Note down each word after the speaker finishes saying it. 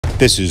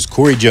This is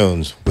Corey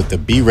Jones with the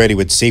Be Ready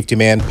with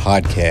Safetyman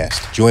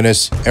podcast. Join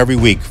us every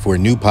week for a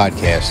new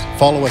podcast.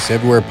 Follow us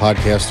everywhere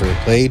podcasts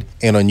are played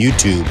and on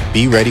YouTube.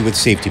 Be Ready with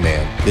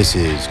Safetyman. This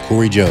is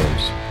Corey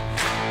Jones.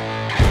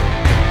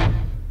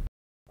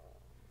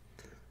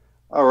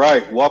 All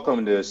right,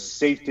 welcome to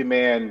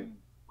Safetyman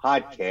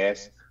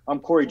podcast.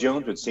 I'm Corey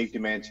Jones with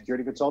Safetyman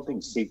Security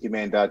Consulting,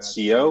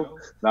 safetyman.co.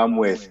 And I'm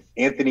with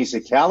Anthony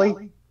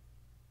Sicali.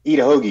 Eat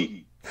a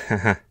hoagie.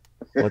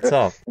 What's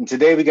up? And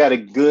today we got a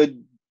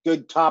good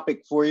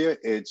topic for you.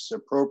 It's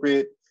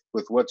appropriate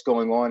with what's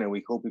going on, and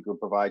we hope we can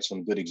provide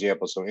some good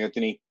examples. So,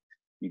 Anthony,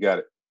 you got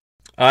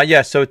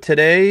it. So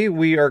today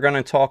we are going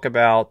to talk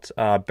about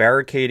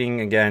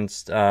barricading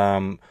against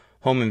home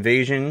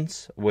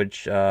invasions,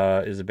 which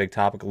is a big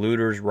topic,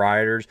 looters,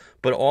 rioters,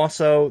 but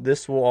also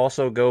this will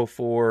also go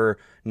for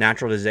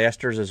natural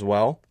disasters as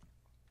well.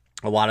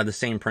 A lot of the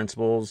same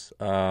principles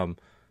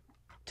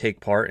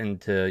take part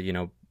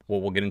into,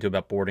 what we'll get into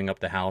about boarding up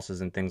the houses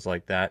and things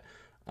like that.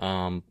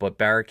 But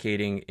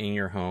barricading in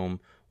your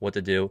home, what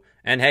to do.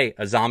 And hey,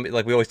 a zombie,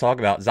 like we always talk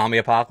about, zombie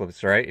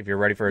apocalypse, right? If you're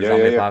ready for a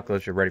zombie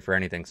apocalypse, you're ready for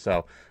anything.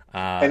 So,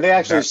 and they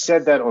actually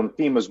said that on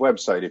FEMA's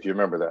website, if you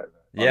remember that.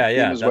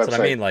 That's what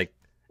I mean. Like,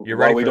 you're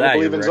ready for that.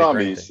 We don't believe in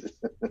zombies.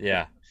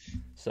 Yeah.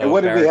 So and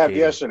what did we have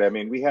yesterday? I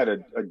mean, we had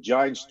a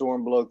giant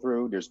storm blow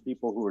through. There's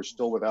people who are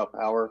still without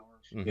power.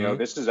 Mm-hmm.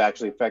 This has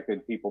actually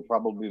affected people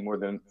probably more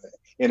than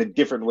in a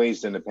different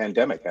ways than the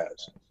pandemic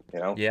has.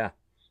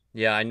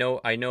 Yeah, I know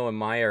in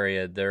my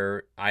area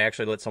I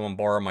actually let someone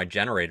borrow my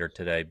generator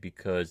today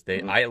because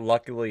I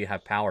luckily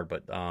have power,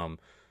 but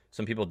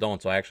some people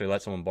don't. So I actually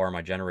let someone borrow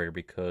my generator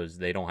because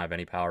they don't have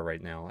any power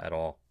right now at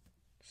all.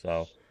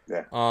 So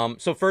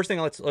so first thing,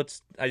 I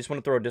just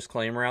want to throw a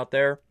disclaimer out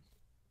there.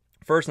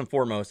 First and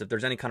foremost, if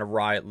there's any kind of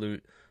riot,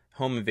 loot,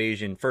 home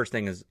invasion, first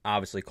thing is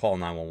obviously call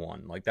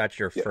 911. Like that's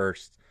your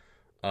first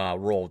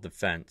role of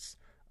defense.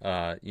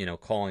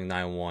 Calling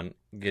 911,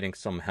 getting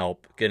some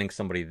help, getting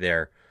somebody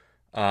there.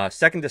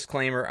 Second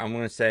disclaimer, I'm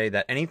going to say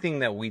that anything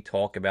that we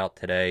talk about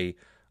today,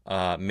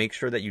 make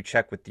sure that you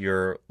check with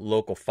your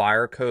local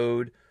fire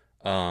code,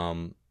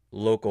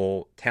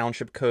 local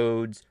township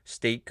codes,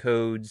 state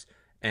codes,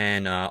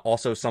 and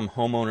also some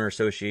homeowner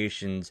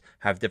associations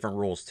have different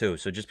rules too.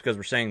 So just because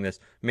we're saying this,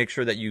 make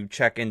sure that you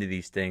check into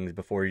these things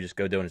before you just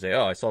go do it and say,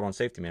 oh, I saw it on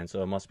Safetyman,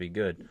 so it must be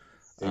good.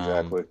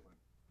 Exactly.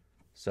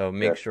 So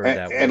make sure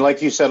and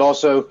like you said,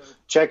 also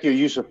check your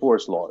use of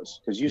force laws,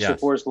 because use of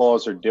force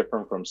laws are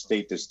different from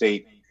state to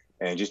state.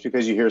 And just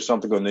because you hear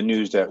something on the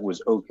news that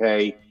was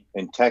okay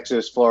in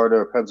Texas, Florida,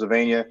 or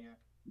Pennsylvania,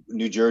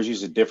 New Jersey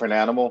is a different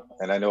animal.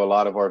 And I know a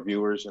lot of our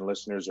viewers and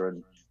listeners are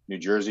in New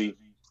Jersey.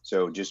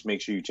 So just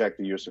make sure you check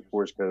the use of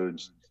force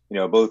codes.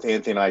 Both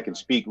Anthony and I can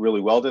speak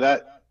really well to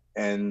that.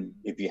 And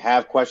if you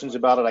have questions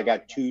about it, I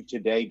got 2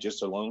 today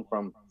just alone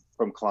from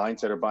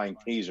clients that are buying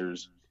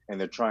tasers. And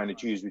they're trying to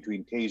choose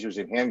between tasers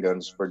and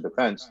handguns for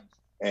defense.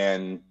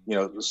 And,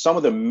 some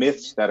of the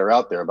myths that are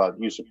out there about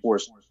use of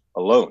force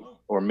alone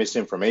or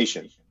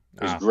misinformation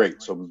is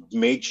great. So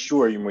make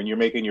sure when you're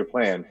making your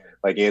plan,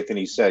 like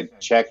Anthony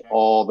said, check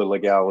all the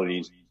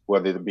legalities,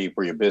 whether it be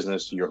for your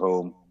business, your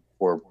home,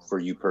 or for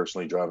you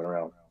personally driving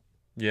around.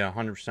 Yeah,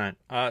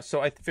 100%.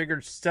 So I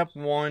figured step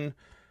one,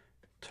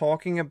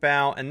 talking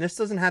about, and this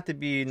doesn't have to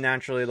be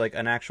naturally like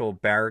an actual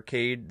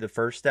barricade, the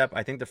first step.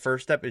 I think the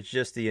first step is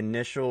just the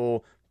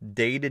initial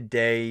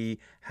day-to-day,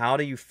 how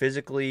do you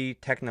physically,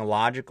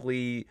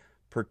 technologically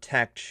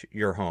protect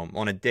your home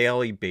on a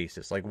daily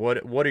basis? Like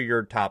what are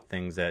your top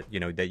things that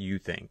that you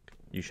think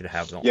you should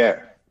have on?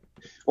 Yeah,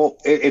 well,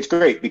 it's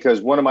great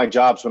because one of my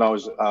jobs when I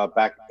was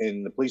back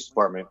in the police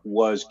department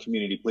was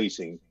community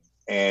policing,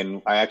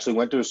 and I actually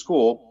went to a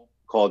school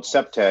called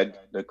CEPTED,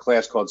 the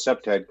class called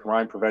CEPTED,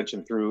 Crime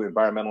Prevention Through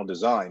Environmental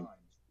Design,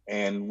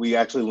 and we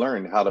actually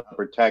learned how to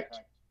protect,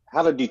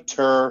 how to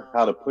deter,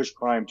 how to push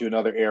crime to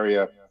another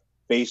area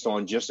based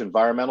on just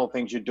environmental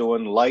things you're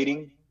doing.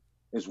 Lighting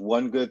is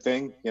one good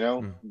thing.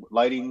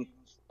 Lighting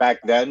back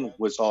then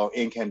was all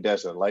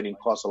incandescent. Lighting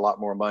costs a lot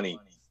more money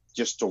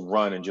just to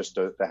run and just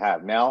to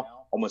have. Now,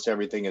 almost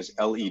everything is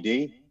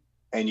LED,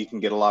 and you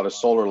can get a lot of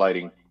solar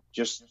lighting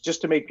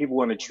just to make people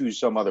want to choose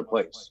some other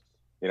place.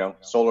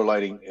 Solar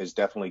lighting is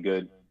definitely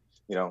good.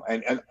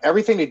 And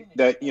everything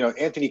that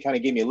Anthony kind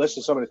of gave me a list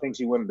of some of the things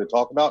he wanted to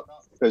talk about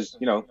because,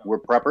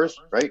 we're preppers,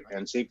 right?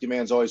 And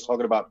Safetyman's always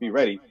talking about be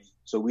ready.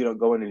 So we don't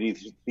go into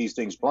these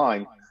things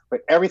blind. But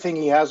everything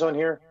he has on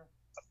here,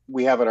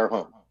 we have at our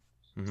home.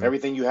 Mm-hmm.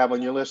 Everything you have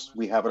on your list,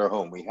 we have at our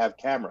home. We have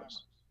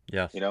cameras.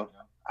 Yes.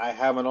 I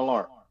have an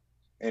alarm.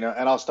 And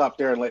I'll stop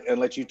there and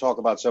let you talk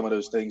about some of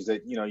those things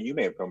that, you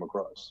may have come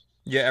across.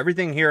 Yeah,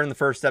 everything here in the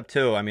first step,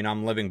 too. I mean,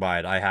 I'm living by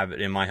it. I have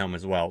it in my home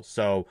as well.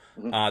 So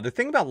the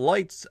thing about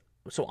lights,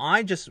 so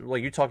I just,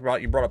 like you talked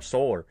about, you brought up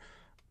solar.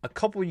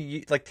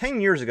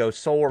 10 years ago,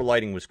 solar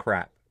lighting was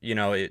crap.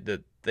 They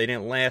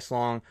didn't last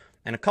long.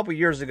 And a couple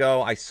years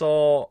ago, I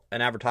saw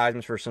an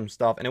advertisement for some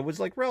stuff, and it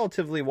was like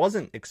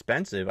wasn't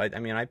expensive. I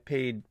mean, I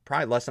paid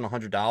probably less than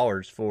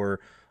 $100 for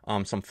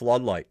some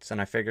floodlights,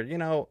 and I figured,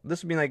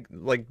 this would be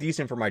like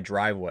decent for my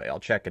driveway. I'll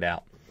check it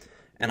out.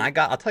 And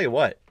I'll tell you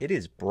what, it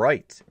is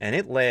bright and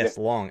it lasts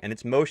Yeah. long and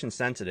it's motion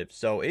sensitive.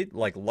 So it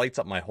like lights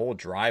up my whole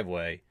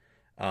driveway.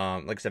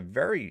 Like it's a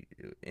very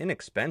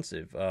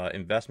inexpensive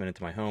investment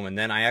into my home. And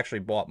then I actually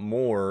bought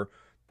more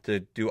to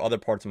do other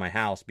parts of my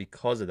house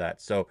because of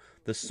that. So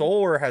the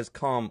solar has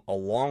come a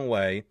long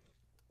way.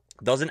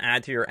 Doesn't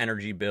add to your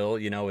energy bill.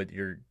 You know,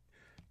 you're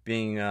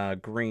being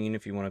green,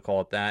 if you want to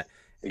call it that.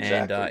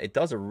 Exactly. And it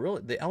does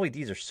the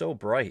LEDs are so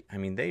bright. I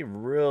mean, they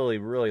really,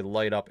 really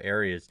light up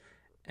areas.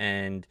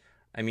 And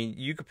I mean,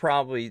 you could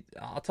probably,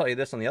 I'll tell you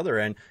this on the other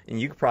end, and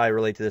you could probably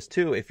relate to this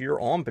too. If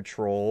you're on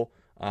patrol,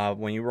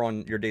 when you were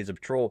on your days of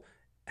patrol,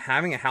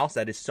 having a house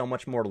that is so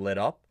much more lit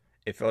up,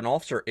 if an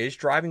officer is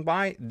driving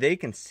by, they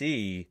can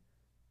see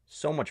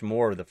so much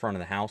more of the front of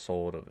the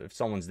household. If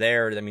someone's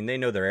there, I mean, they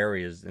know their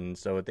areas. And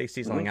so if they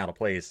see something out of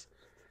place,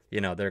 you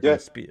know, they're going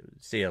to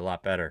see it a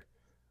lot better.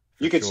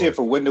 You could see if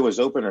a window is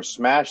open or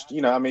smashed.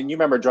 You know, I mean, you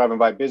remember driving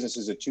by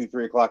businesses at 2,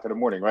 3 o'clock in the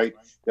morning, right?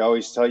 They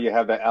always tell you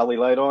have that alley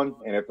light on,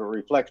 and if it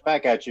reflects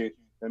back at you,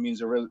 that means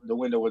the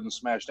window wasn't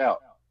smashed out.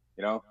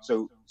 You know,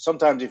 so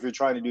sometimes if you're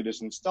trying to do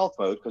this in stealth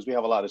mode, because we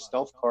have a lot of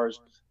stealth cars,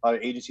 a lot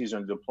of agencies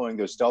are deploying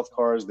those stealth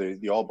cars,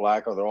 the all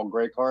black or the all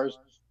gray cars,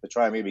 to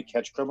try and maybe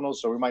catch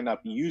criminals. So we might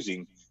not be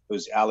using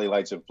those alley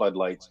lights and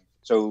floodlights.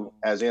 So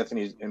as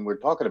Anthony and we're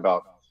talking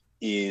about,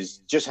 is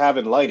just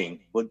having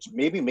lighting, but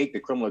maybe make the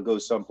criminal go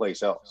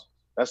someplace else.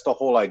 That's the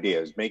whole idea,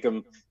 is make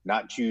them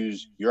not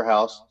choose your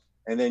house,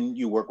 and then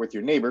you work with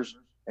your neighbors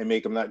and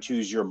make them not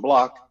choose your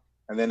block.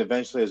 And then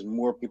eventually, as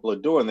more people are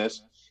doing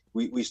this,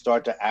 we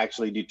start to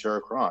actually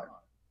deter crime.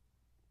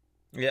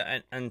 Yeah,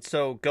 and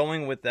so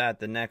going with that,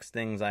 the next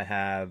things I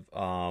have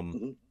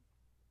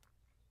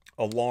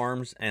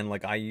alarms, and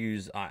like I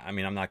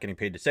mean, I'm not getting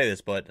paid to say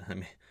this, but I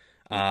mean,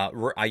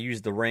 I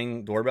use the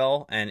Ring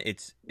doorbell, and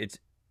it's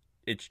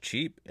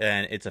cheap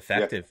and it's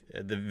effective.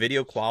 Yeah. The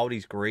video quality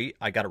is great.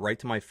 I got it right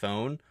to my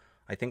phone.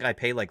 I think I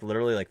pay like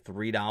literally like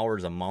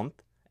 $3 a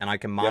month, and I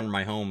can monitor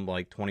my home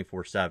like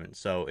 24/7.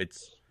 So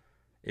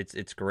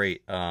it's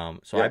great. So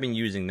I've been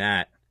using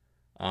that.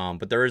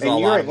 But there is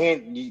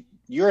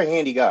you're a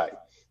handy guy,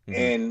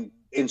 and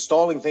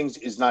installing things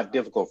is not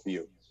difficult for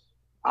you.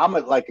 I'm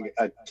like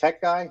a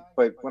tech guy,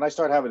 but when I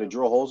start having to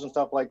drill holes and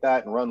stuff like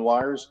that and run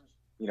wires,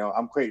 you know,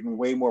 I'm creating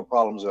way more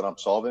problems than I'm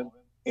solving.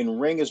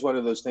 And Ring is one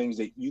of those things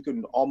that you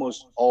can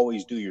almost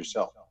always do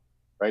yourself,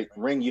 right?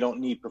 Ring, you don't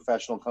need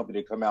professional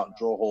company to come out and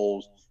drill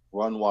holes,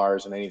 run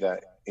wires, and any of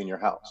that in your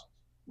house.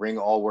 Ring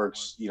all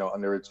works, you know,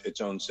 under its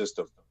own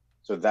system.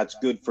 So that's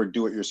good for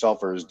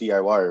do-it-yourselfers,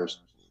 DIYers,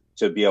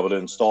 to be able to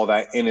install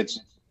that, and it's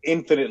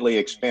infinitely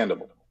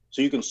expandable.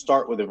 So you can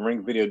start with a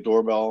Ring video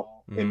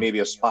doorbell and maybe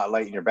a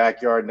spotlight in your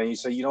backyard, and then you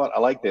say, you know what, I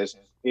like this.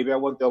 Maybe I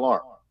want the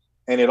alarm.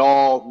 And it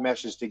all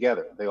meshes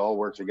together. They all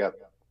work together.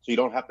 So you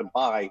don't have to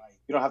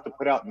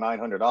put out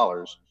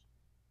 $900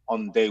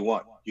 on day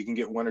one. You can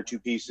get 1 or 2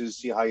 pieces,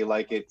 see how you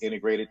like it,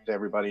 integrate it to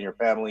everybody in your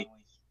family,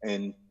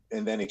 and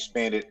then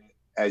expand it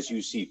as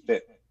you see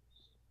fit.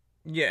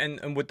 Yeah,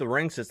 and with the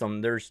Ring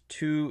system, there's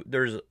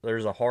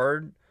a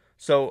hard,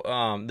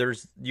 so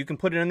you can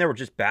put it in there with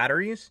just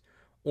batteries,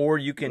 or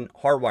you can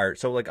hardwire it.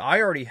 So like I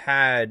already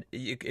had,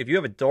 if you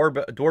have a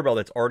doorbell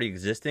that's already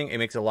existing, it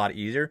makes it a lot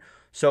easier.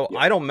 So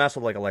I don't mess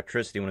with like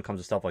electricity when it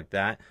comes to stuff like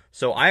that.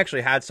 So I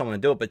actually had someone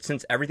to do it, but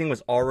since everything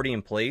was already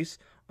in place,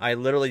 I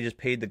literally just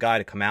paid the guy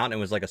to come out, and it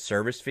was like a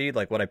service fee,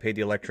 like what I paid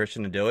the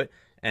electrician to do it.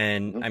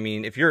 And I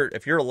mean, if you're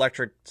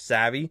electric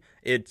savvy,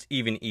 it's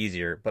even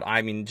easier. But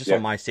I mean, just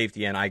on my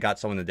safety end, I got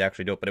someone to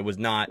actually do it, but it was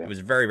not. It was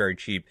very, very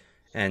cheap.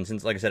 And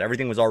since, like I said,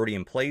 everything was already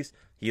in place,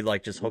 he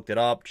like just hooked it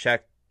up,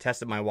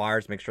 tested my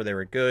wires, make sure they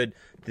were good,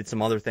 did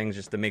some other things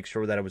just to make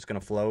sure that it was going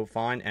to flow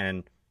fine,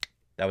 and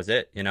that was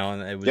it, you know.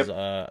 And it was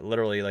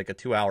literally like a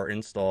 2-hour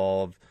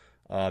install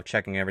of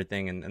checking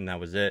everything, and that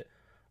was it.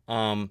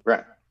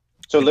 Right.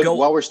 So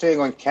while we're staying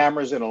on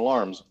cameras and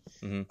alarms,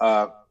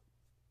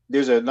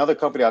 there's another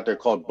company out there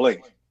called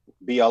Blink,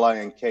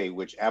 Blink,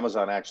 which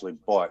Amazon actually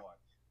bought,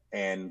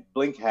 and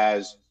Blink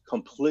has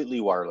completely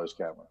wireless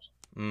cameras.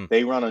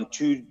 They run on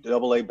 2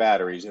 AA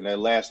batteries, and they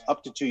last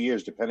up to 2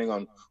 years, depending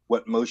on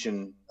what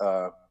motion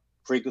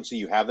frequency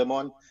you have them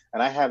on.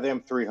 And I have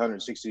them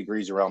 360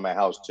 degrees around my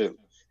house too.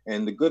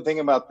 And the good thing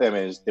about them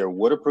is they're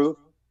waterproof.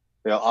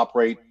 They'll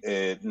operate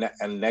at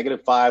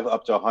 -5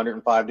 up to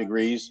 105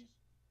 degrees.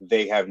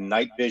 They have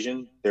night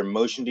vision. They're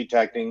motion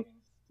detecting.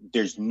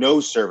 There's no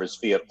service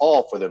fee at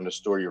all for them to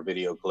store your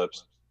video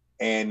clips.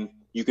 And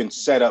you can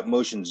set up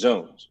motion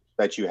zones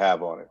that you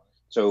have on it.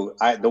 So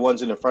the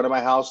ones in the front of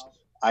my house,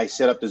 I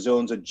set up the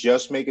zones that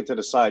just make it to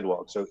the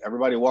sidewalk. So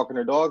everybody walking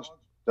their dogs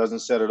doesn't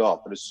set it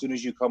off. But as soon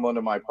as you come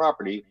onto my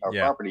property,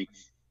 property,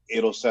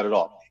 it'll set it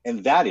off.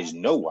 And that is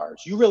no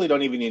wires. You really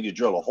don't even need to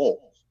drill a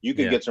hole. You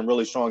can get some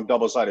really strong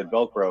double-sided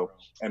Velcro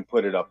and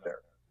put it up there.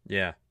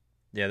 Yeah.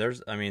 Yeah,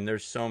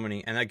 there's so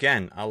many. And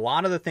again, a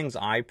lot of the things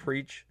I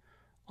preach,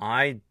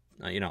 I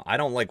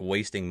don't like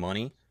wasting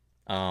money.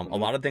 A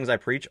lot of things I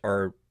preach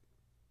are,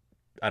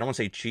 I don't want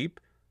to say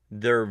cheap.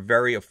 They're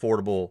very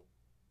affordable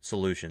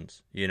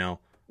solutions, you know.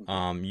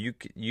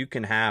 you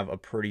can have a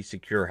pretty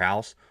secure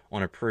house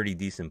on a pretty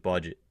decent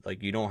budget.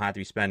 Like, you don't have to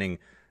be spending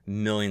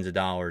millions of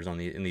dollars on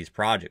in these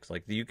projects.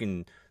 Like,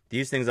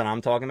 these things that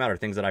I'm talking about are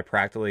things that I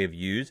practically have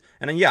used.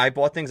 And then, yeah, I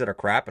bought things that are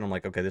crap, and I'm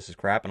like, okay, this is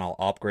crap, and I'll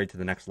upgrade to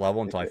the next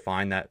level until I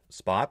find that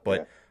spot.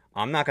 But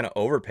I'm not going to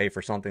overpay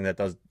for something that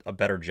does a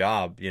better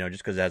job, just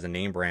because it has a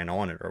name brand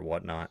on it or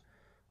whatnot.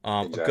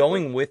 Exactly.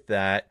 Going with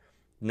that,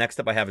 next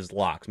up I have is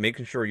locks.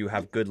 Making sure you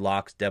have good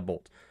locks,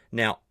 deadbolts.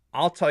 Now,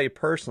 I'll tell you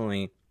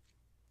personally,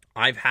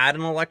 I've had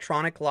an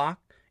electronic lock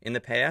in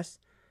the past,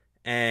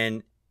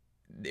 and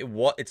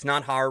it's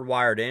not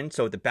hardwired in,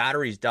 so if the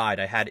batteries died,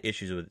 I had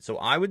issues with it. So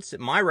I would say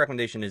my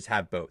recommendation is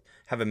have both.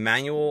 Have a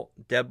manual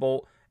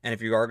deadbolt, and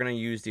if you are going to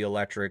use the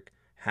electric,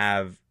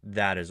 have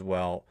that as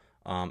well,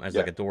 as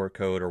like a door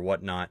code or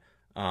whatnot.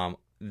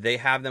 They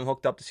have them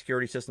hooked up to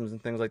security systems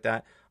and things like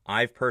that.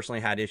 I've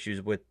personally had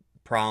issues with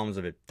problems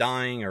of it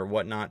dying or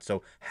whatnot.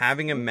 So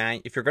having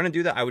if you're going to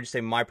do that, I would just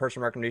say my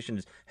personal recommendation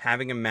is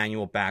having a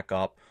manual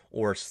backup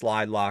or a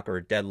slide lock or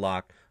a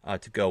deadlock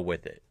to go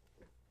with it.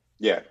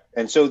 Yeah.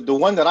 And so the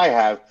one that I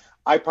have,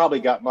 I probably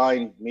got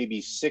mine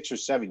maybe 6 or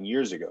 7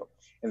 years ago.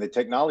 And the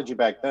technology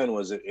back then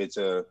was it's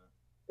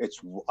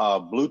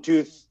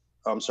Bluetooth.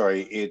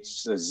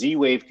 It's a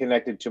Z-Wave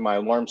connected to my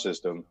alarm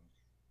system.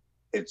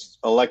 It's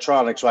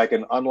electronic, so I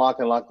can unlock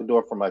and lock the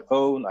door from my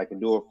phone. I can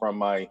do it from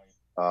my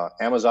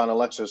Amazon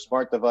Alexa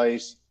smart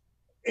device.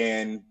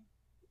 And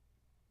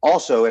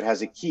also it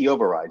has a key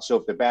override. So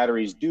if the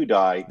batteries do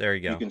die, there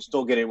you go. You can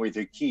still get in with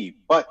your key.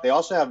 But they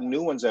also have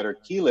new ones that are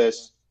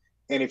keyless.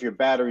 And if your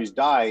batteries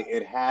die,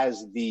 it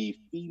has the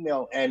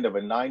female end of a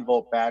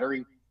 9-volt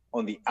battery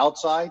on the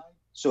outside.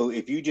 So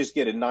if you just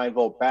get a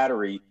 9-volt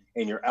battery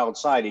and you're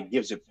outside, it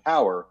gives it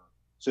power.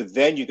 So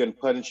then you can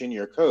punch in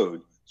your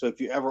code. So if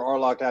you ever are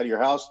locked out of your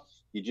house,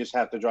 you just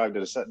have to drive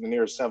to the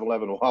nearest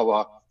 7-Eleven,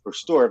 Wawa, or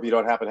store if you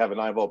don't happen to have a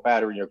 9-volt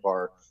battery in your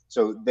car.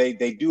 So they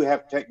do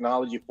have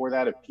technology for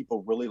that if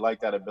people really like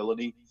that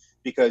ability.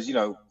 Because,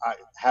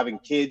 having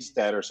kids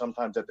that are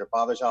sometimes at their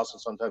father's house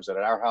and sometimes at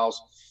our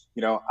house,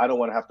 I don't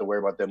want to have to worry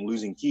about them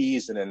losing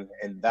keys. And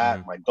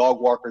my dog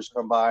walkers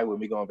come by when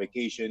we go on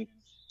vacation.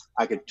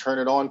 I could turn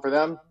it on for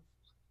them,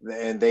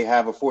 and they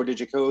have a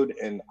 4-digit code,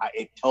 and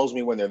it tells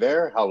me when they're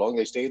there, how long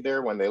they stayed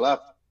there, when they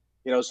left.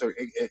 So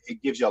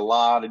it gives you a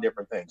lot of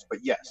different things. But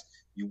yes,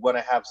 you want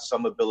to have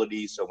some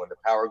ability so when the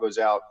power goes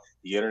out,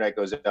 the internet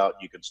goes out,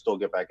 you can still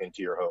get back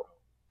into your home.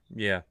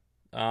 Yeah.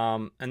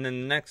 And then the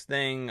next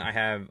thing I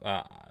have,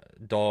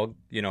 dog,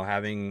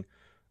 having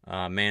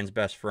man's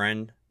best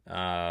friend.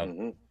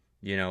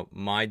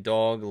 My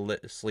dog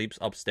sleeps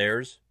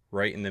upstairs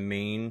right in the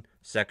main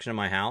section of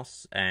my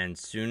house. And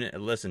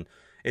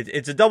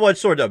it's a double-edged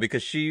sword, though,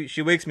 because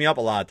she wakes me up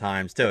a lot of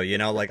times, too.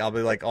 Like, I'll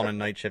be, like, on a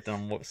night shift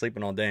and I'm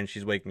sleeping all day and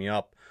she's waking me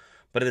up.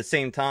 But at the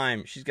same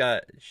time,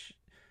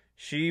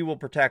 she will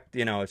protect,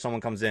 if someone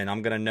comes in,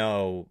 I'm going to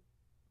know,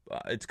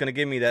 it's going to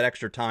give me that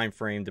extra time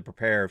frame to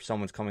prepare if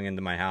someone's coming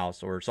into my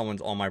house or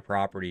someone's on my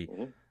property.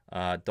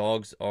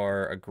 Dogs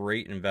are a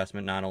great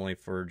investment, not only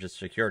for just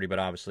security, but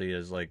obviously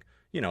as, like,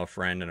 a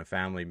friend and a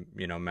family,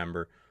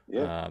 member.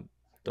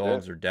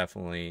 Dogs are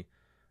definitely...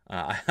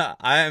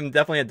 I am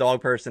definitely a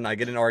dog person. I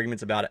get in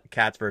arguments about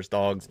cats versus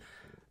dogs,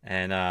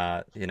 and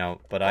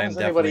but I am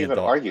definitely even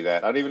argue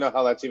that. I don't even know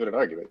how that's even an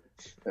argument.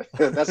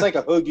 That's like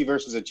a hoagie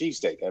versus a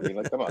cheesesteak. I mean,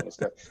 like, come on, let's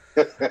go.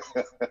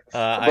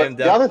 But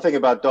the other thing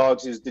about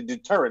dogs is the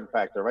deterrent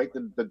factor, right?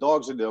 The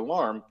dogs are the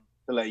alarm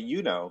to let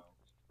you know,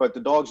 but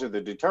the dogs are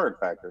the deterrent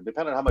factor.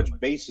 Depending on how much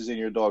bass is in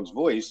your dog's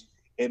voice,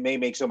 it may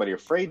make somebody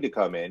afraid to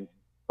come in.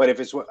 But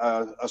if it's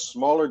a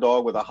smaller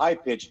dog with a high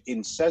pitch,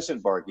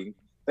 incessant barking,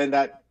 then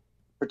that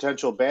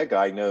potential bad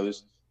guy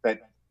knows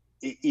that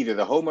either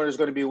the homeowner is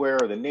going to be aware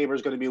or the neighbor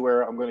is going to be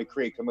aware. I'm going to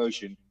create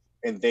commotion,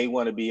 and they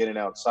want to be in and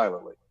out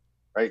silently,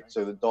 right?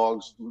 So the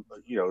dogs,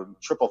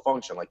 triple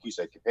function, like you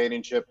said: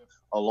 companionship,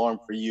 alarm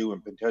for you,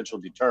 and potential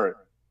deterrent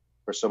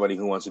for somebody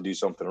who wants to do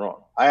something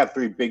wrong. I have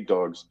 3 big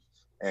dogs,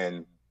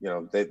 and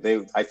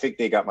I think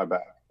they got my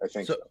back. I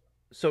think so.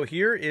 So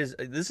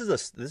this is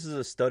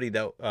a study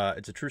that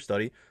it's a true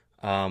study.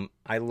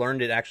 I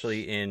learned it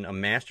actually in a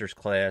master's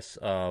class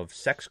of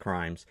sex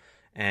crimes.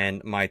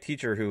 And my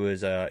teacher, he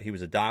was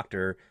a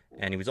doctor,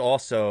 and he was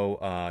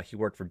also he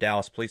worked for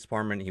Dallas Police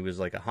Department. He was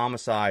like a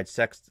homicide,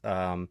 sex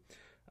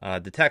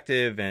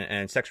detective,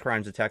 and sex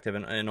crimes detective,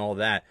 and all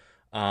that.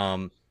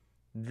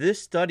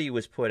 This study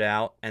was put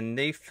out, and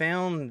they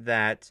found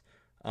that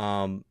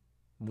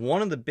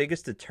one of the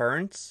biggest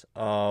deterrents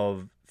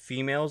of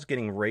females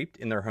getting raped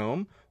in their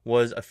home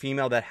was a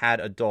female that had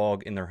a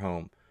dog in their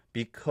home.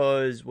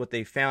 Because what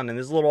they found, and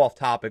this is a little off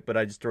topic, but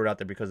I just threw it out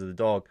there because of the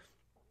dog.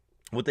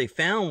 What they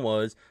found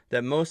was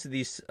that most of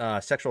these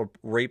sexual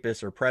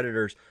rapists or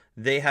predators,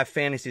 they have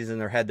fantasies in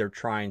their head they're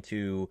trying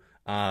to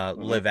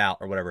live out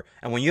or whatever.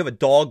 And when you have a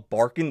dog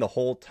barking the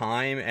whole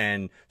time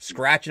and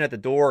scratching at the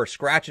door or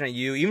scratching at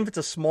you, even if it's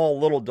a small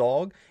little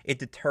dog, it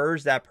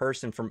deters that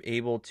person from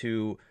able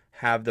to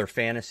have their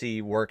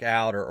fantasy work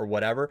out or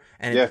whatever,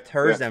 and it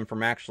deters them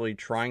from actually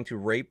trying to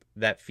rape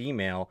that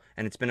female.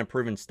 And it's been a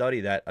proven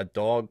study that a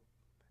dog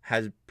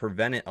has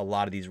prevented a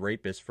lot of these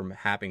rapists from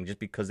happening just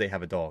because they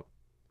have a dog.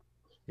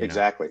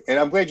 Exactly. And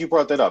I'm glad you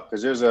brought that up,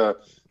 because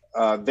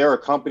there are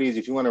companies,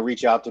 if you want to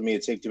reach out to me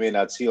at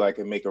safetyman.co, I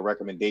can make a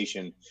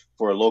recommendation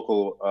for a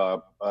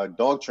local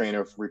dog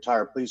trainer,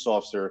 retired police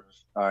officer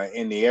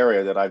in the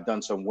area that I've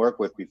done some work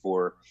with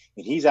before.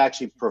 And he's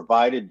actually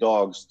provided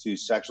dogs to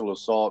sexual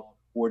assault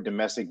or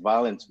domestic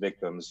violence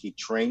victims. He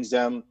trains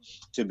them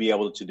to be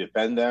able to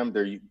defend them.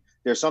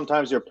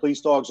 Sometimes they're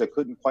police dogs that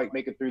couldn't quite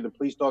make it through the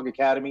police dog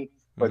academy,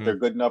 but they're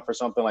good enough for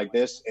something like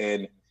this.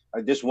 And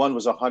this one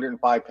was a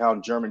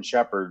 105-pound German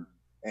Shepherd.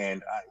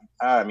 And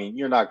I mean,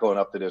 you're not going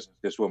up to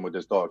this woman with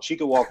this dog. She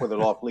could walk with it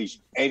off leash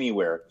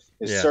anywhere.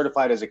 It's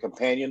certified as a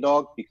companion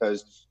dog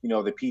because, the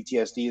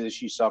PTSD that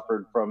she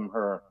suffered from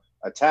her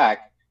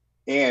attack,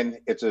 and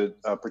it's a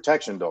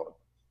protection dog.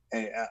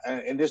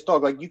 And this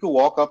dog, like, you could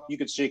walk up, you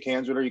could shake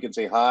hands with her, you can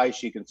say hi,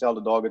 she can tell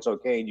the dog it's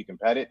okay, and you can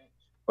pet it.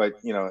 But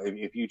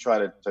if you try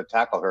to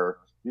tackle her,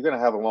 you're gonna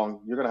have a hard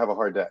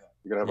day.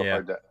 You're gonna have a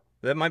hard day.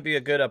 That might be a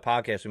good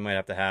podcast we might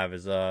have to have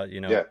is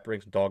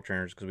bring some dog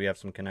trainers, because we have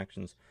some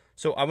connections.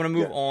 So I want to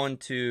move on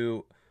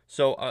to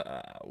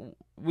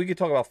we could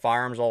talk about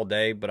firearms all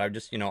day, but I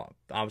just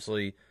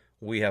obviously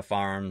we have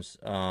firearms,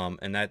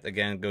 and that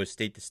again goes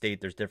state to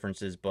state. There's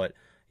differences, but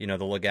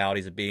the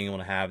legalities of being able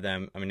to have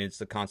them. I mean, it's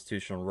the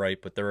constitutional right,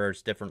 but there are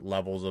different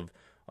levels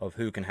of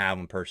who can have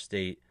them per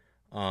state.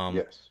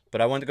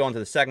 But I wanted to go into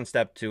the second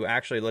step to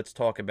actually let's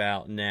talk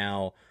about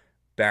now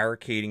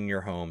barricading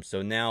your home.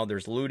 So now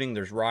there's looting,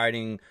 there's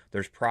rioting,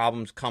 there's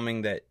problems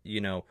coming that,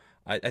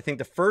 I think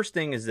the first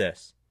thing is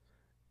this.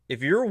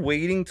 If you're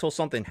waiting till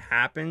something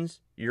happens,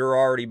 you're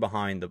already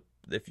behind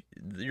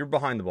you're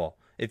behind the ball.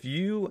 If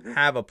you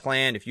have a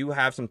plan, if you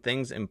have some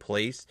things in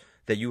place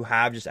that you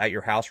have just at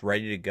your house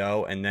ready to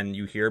go, and then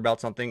you hear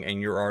about something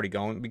and you're already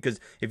going,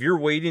 because if you're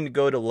waiting to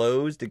go to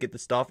Lowe's to get the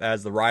stuff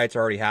as the riots are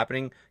already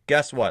happening,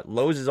 guess what?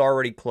 Lowe's is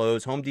already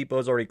closed, Home Depot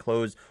is already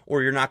closed,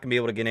 or you're not going to be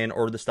able to get in,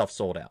 or the stuff's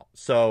sold out.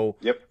 So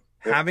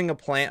having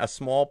a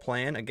small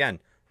plan, again,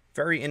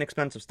 very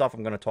inexpensive stuff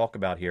I'm going to talk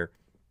about here.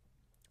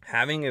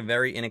 Having a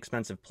very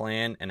inexpensive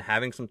plan and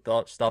having some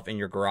stuff in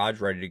your garage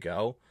ready to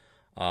go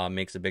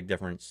makes a big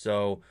difference.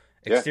 So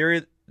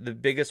exterior, the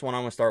biggest one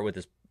I'm going to start with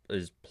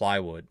is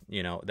plywood.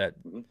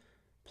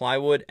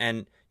 Plywood,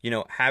 and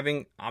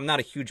I'm not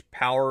a huge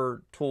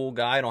power tool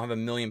guy. I don't have a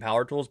million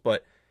power tools,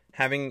 but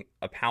having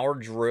a power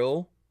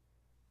drill,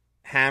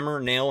 hammer,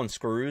 nail, and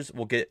screws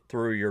will get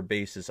through your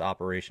basis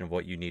operation of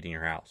what you need in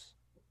your house.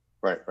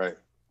 Right.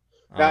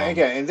 Now,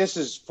 again, and this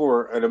is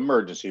for an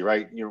emergency,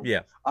 right?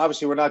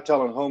 Obviously, we're not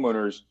telling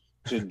homeowners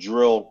to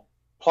drill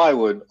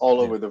plywood all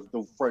over the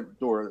front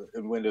door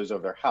and windows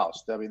of their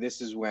house. I mean,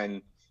 this is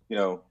when,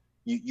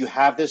 you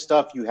have this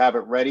stuff, you have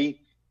it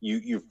ready,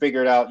 you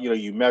figured out,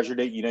 you measured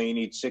it, you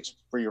need 6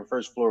 for your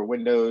first floor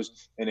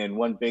windows, and then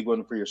 1 big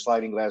one for your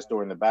sliding glass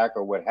door in the back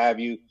or what have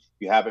you.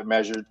 You have it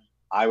measured.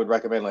 I would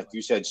recommend, like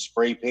you said,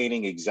 spray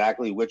painting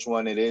exactly which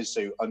one it is,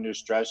 so you're under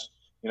stress,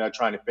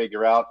 trying to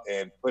figure out,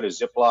 and put a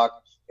Ziploc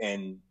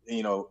and,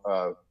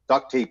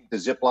 duct tape the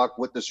Ziploc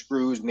with the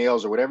screws,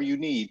 nails, or whatever you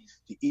need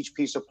to each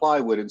piece of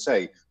plywood, and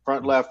say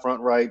front left,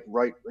 front right,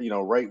 right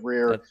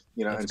rear,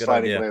 and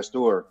sliding glass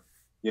door,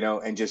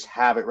 and just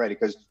have it ready.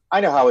 Because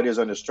I know how it is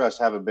under stress,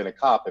 having been a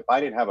cop. If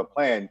I didn't have a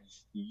plan,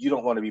 you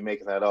don't want to be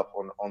making that up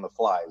on the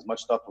fly. As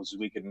much stuff as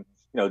we can,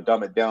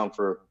 dumb it down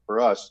for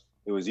us,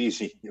 it was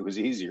easy. It was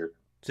easier.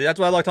 See, that's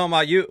why I like talking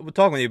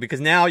with you, because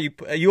now you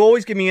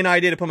always give me an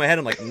idea to put my head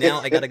in. Like,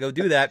 now I got to go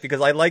do that, because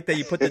I like that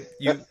you put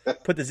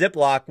the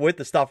Ziploc with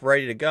the stuff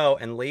ready to go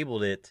and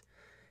labeled it.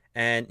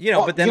 And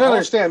but then you don't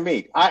understand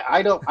me.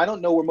 I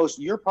don't know where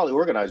you're probably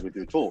organized with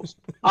your tools.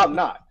 I'm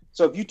not.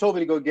 So if you told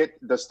me to go get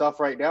the stuff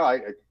right now,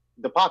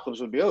 the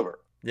apocalypse would be over.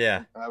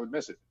 Yeah, I would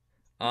miss it.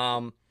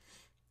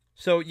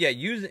 So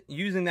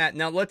using that.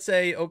 Now let's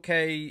say,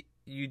 okay,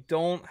 you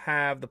don't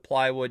have the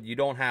plywood, you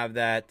don't have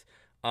that.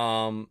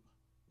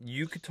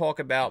 You could talk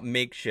about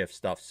makeshift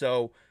stuff.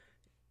 So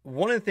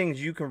one of the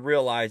things you can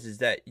realize is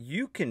that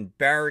you can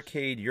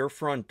barricade your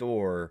front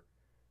door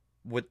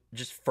with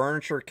just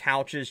furniture,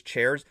 couches,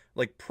 chairs,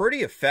 like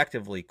pretty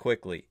effectively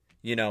quickly.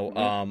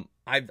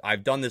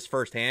 I've done this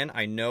firsthand.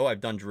 I know I've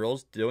done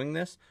drills doing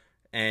this,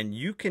 and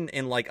you can,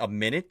 in like a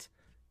minute,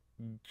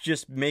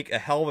 just make a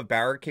hell of a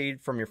barricade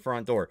from your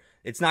front door.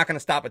 It's not going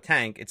to stop a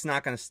tank. It's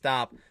not going to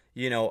stop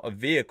a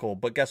vehicle,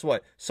 but guess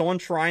what? Someone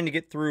trying to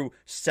get through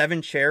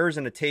 7 chairs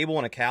and a table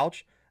and a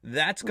couch,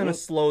 that's going to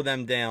slow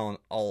them down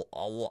a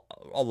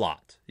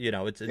lot.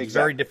 It's exactly.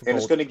 Very difficult. And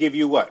it's going to give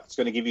you what? It's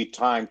going to give you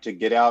time to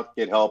get out,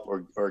 get help,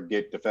 or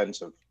get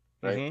defensive,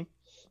 right?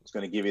 It's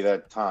going to give you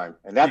that time.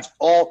 And that's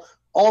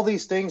all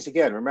these things.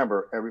 Again,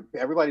 remember,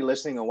 everybody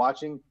listening and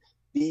watching,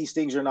 these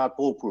things are not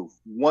foolproof.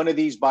 One of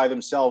these by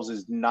themselves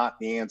is not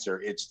the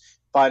answer. It's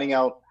finding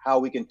out how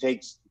we can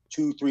take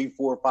 2, 3,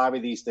 4, 5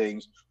 of these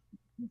things,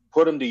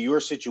 put them to your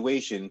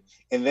situation,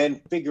 and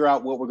then figure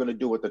out what we're going to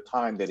do with the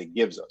time that it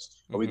gives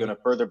us. Are we going to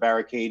further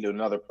barricade to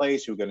another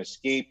place? Are we going to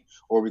escape?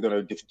 Or are we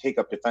going to take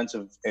up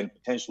defensive and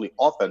potentially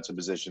offensive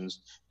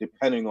positions,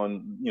 depending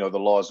on, the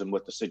laws and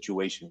what the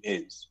situation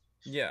is?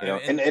 Yeah.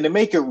 And to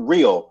make it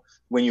real,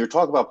 when you're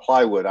talking about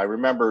plywood, I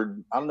remember,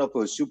 I don't know if it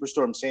was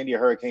Superstorm Sandy or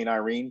Hurricane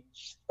Irene,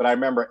 but I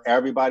remember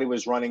everybody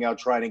was running out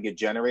trying to get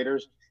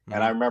generators.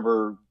 And I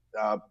remember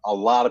a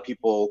lot of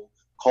people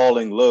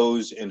calling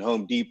Lowe's and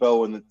Home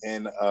Depot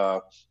and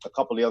a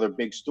couple of the other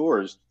big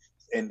stores,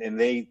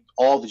 and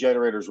all the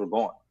generators were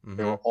gone.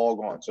 They were all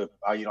gone. So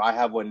I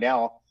have one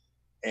now,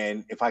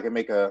 and if I can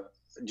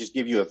just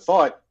give you a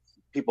thought,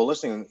 people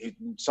listening,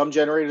 some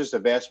generators, the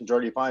vast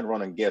majority you find,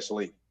 run on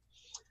gasoline.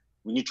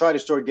 When you try to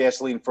store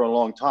gasoline for a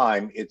long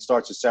time, it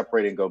starts to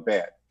separate and go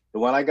bad. The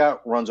one I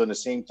got runs on the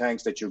same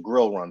tanks that your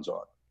grill runs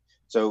on,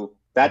 so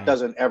that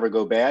doesn't ever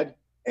go bad.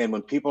 And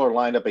when people are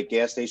lined up at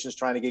gas stations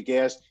trying to get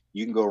gas,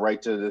 you can go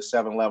right to the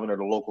 7-Eleven or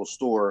the local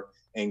store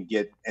and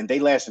they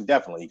last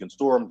indefinitely. You can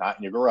store them, not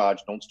in your garage.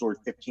 Don't store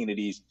 15 of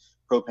these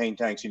propane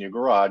tanks in your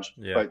garage.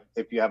 Yeah. But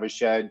if you have a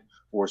shed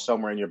or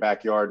somewhere in your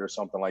backyard or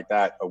something like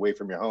that, away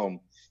from your home,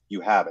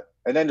 you have it.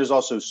 And then there's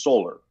also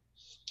solar.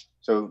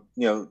 So,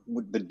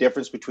 the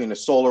difference between a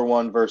solar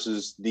one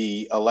versus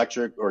the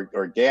electric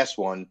or gas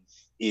one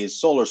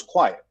is solar's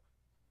quiet.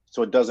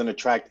 So it doesn't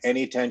attract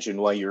any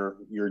attention while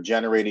you're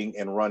generating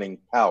and running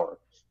power.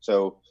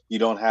 So you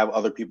don't have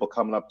other people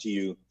coming up to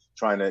you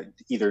trying to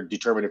either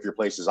determine if your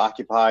place is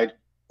occupied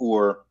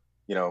or,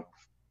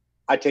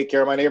 I take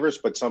care of my neighbors,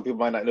 but some people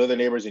might not know their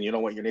neighbors, and you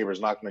don't want your neighbors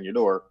knocking on your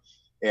door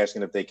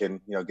asking if they can,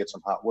 get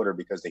some hot water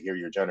because they hear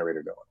your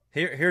generator going.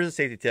 Here's a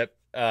safety tip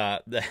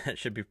that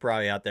should be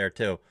probably out there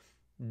too.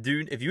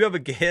 Dude, if you have a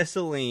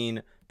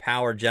gasoline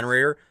powered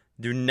generator,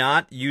 do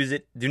not use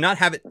it. Do not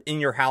have it in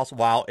your house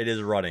while it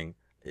is running.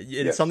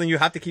 It's something you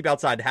have to keep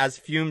outside. It has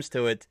fumes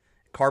to it.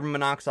 Carbon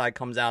monoxide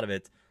comes out of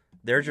it.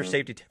 There's your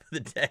safety tip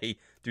of the day.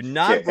 Do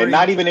not and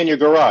not even in your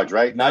garage,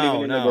 right? Not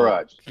even in the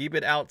garage. Keep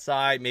it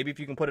outside. Maybe if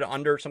you can put it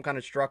under some kind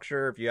of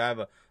structure. If you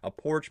have a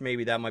porch,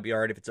 maybe that might be all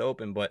right if it's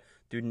open. But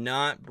do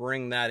not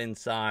bring that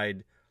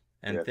inside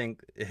and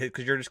think,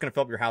 because you're just going to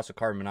fill up your house with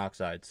carbon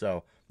monoxide.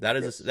 So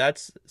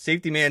that's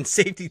Safetyman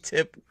safety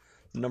tip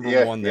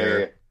number one there.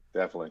 Yeah,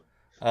 definitely.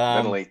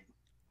 Definitely.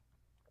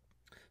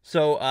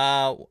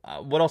 So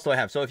what else do I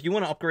have? So if you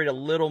want to upgrade a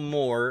little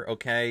more,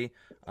 okay,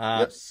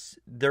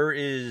 there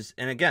is,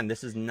 and again,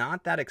 this is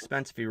not that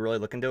expensive if you really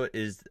look into it,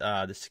 is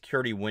the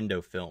security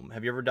window film.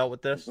 Have you ever dealt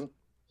with this?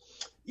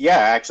 Yeah,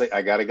 actually,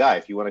 I got a guy.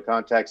 If you want to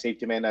contact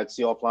Safetyman at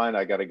Sea Offline,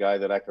 I got a guy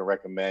that I can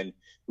recommend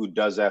who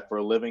does that for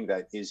a living.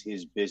 That is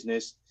his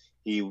business.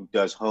 He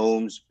does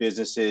homes,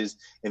 businesses.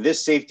 And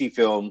this safety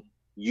film,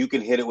 you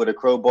can hit it with a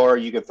crowbar.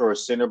 You can throw a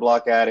cinder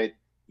block at it.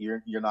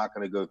 You're not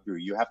going to go through.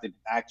 You have to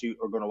actually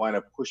are going to wind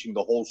up pushing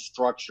the whole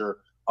structure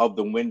of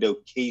the window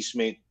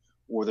casement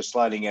or the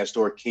sliding glass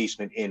door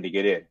casement in to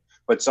get in.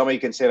 But somebody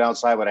can sit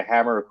outside with a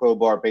hammer, a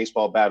crowbar,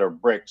 baseball bat, or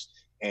bricks,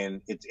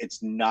 and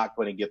it's not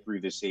going to get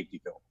through this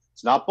safety film.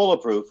 It's not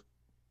bulletproof,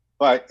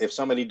 but if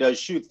somebody does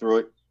shoot through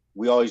it,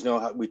 we always know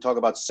how we talk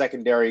about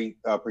secondary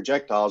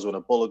projectiles. When a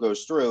bullet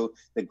goes through,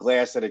 the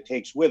glass that it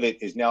takes with it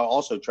is now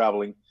also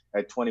traveling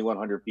at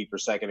 2,100 feet per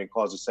second and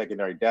causes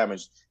secondary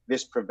damage.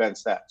 This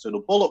prevents that. So the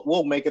bullet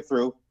will make it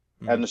through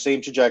on the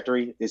same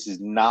trajectory. This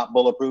is not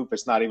bulletproof.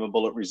 It's not even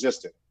bullet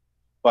resistant,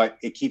 but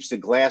it keeps the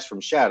glass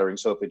from shattering.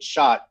 So if it's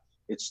shot,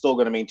 it's still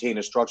going to maintain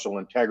a structural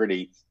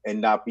integrity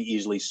and not be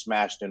easily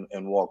smashed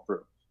and walk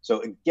through.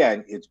 So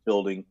again, it's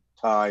building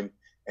time,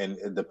 and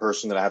the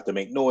person going to have to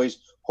make noise.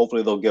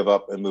 Hopefully they'll give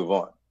up and move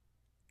on.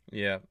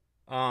 Yeah.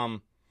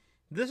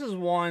 This is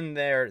one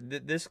there.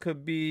 This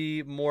could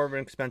be more of an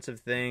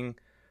expensive thing.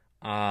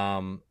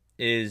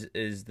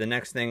 Is the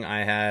next thing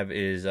I have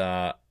is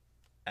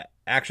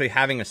actually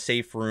having a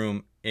safe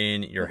room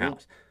in your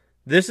house.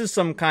 This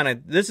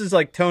is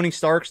like Tony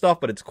Stark stuff,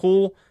 but it's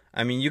cool.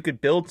 I mean, you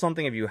could build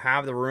something if you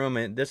have the room,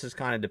 and this is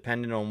kind of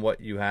dependent on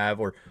what you have,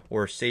 or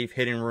a safe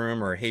hidden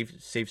room or a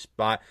safe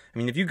spot. I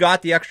mean, if you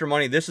got the extra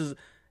money, this is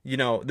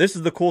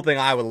the cool thing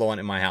I would want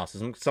in my house.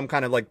 Is some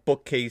kind of like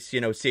bookcase,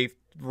 safe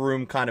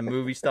room kind of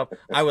movie stuff.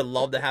 I would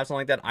love to have something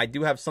like that. I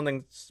do have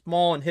something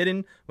small and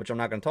hidden, which I'm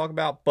not going to talk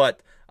about,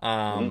 but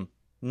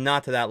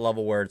not to that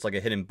level where it's like a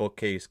hidden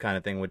bookcase kind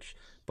of thing.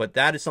 But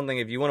that is something,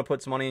 if you want to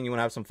put some money in, you want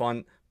to have some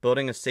fun,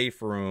 building a safe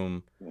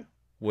room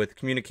with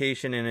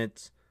communication in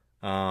it,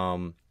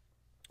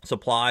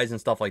 supplies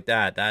and stuff like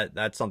that.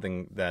 That's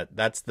something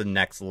that's the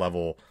next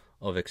level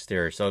of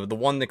exterior. So the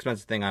one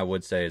expensive thing I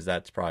would say is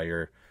that's probably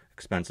your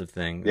expensive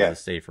thing, is a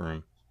safe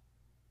room.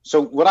 So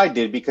what I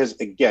did, because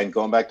again,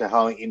 going back to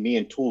how me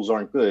and tools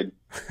aren't good,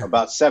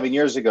 about 7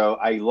 years ago,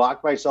 I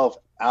locked myself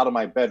out of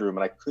my bedroom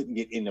and I couldn't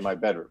get into my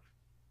bedroom.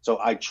 So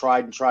I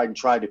tried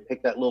to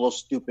pick that little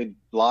stupid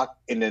lock,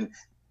 and then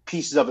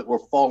pieces of it were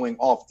falling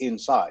off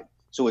inside.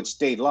 So it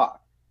stayed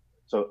locked.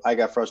 So I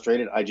got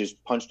frustrated. I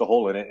just punched a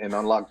hole in it and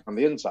unlocked it from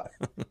the inside.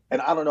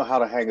 And I don't know how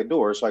to hang a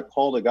door. So I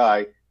called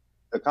a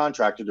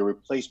contractor to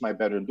replace my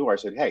bedroom door. I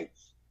said, hey,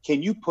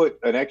 can you put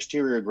an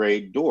exterior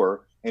grade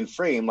door and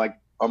frame like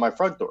on my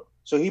front door?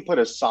 So he put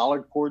a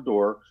solid core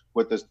door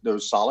with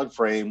those solid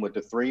frame with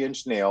the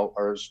 3-inch nail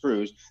or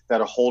screws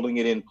that are holding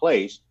it in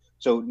place.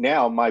 So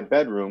now my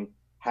bedroom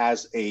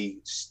has a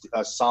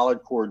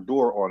solid core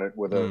door on it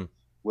with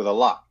a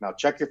lock. Now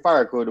check your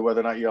fire code to whether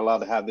or not you're allowed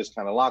to have this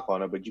kind of lock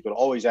on it, but you could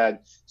always add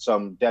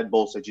some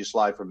deadbolts that you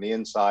slide from the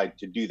inside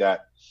to do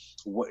that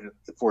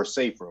for a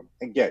safe room.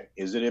 Again,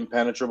 is it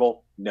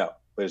impenetrable? No,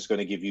 but it's going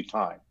to give you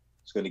time.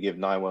 It's going to give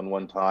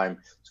 911 time.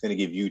 It's going to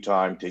give you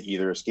time to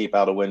either escape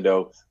out a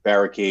window,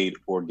 barricade,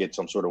 or get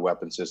some sort of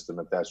weapon system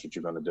if that's what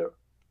you're going to do.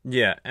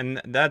 Yeah,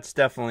 and that's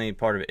definitely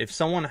part of it. If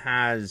someone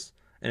has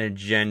an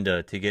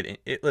agenda to get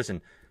in,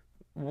 listen,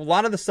 a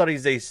lot of the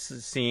studies they've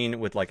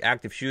seen with like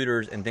active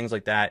shooters and things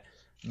like that,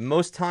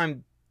 most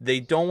time they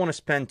don't want to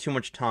spend too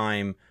much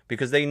time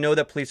because they know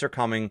that police are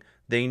coming.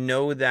 They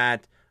know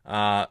that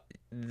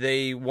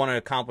they want to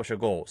accomplish a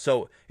goal.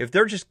 So if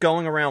they're just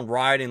going around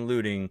rioting,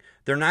 looting,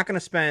 they're not going to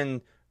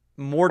spend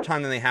more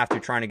time than they have to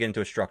trying to get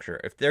into a structure.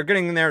 If they're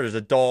getting in there's a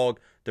dog,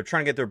 they're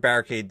trying to get their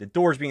barricade, the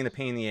door's being the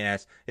pain in the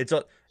ass, it's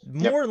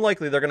more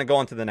likely they're going to go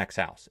on to the next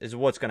house is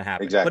what's going to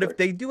happen. Exactly. But if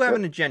they do have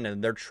an agenda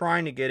and they're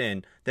trying to get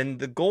in, then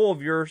the goal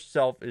of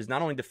yourself is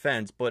not only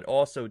defense, but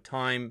also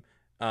time,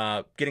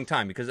 getting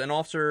time. Because an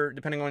officer,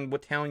 depending on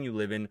what town you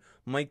live in,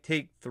 might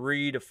take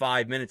 3 to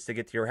 5 minutes to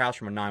get to your house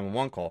from a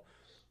 911 call.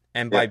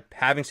 And by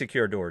having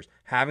secure doors,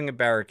 having a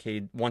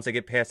barricade once they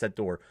get past that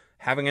door,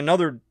 having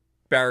another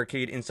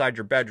barricade inside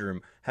your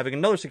bedroom, having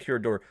another secure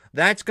door,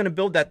 that's going to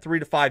build that 3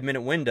 to 5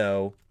 minute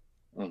window,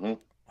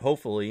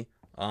 hopefully,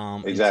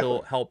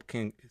 until help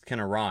can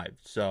arrive.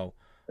 So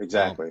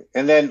exactly.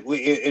 And then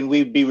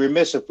we'd be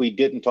remiss if we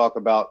didn't talk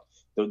about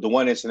the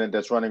one incident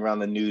that's running around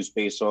the news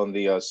based on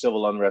the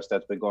civil unrest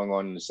that's been going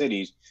on in the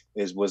cities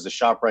was the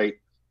ShopRite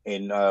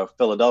in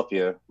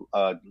Philadelphia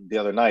the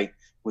other night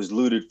was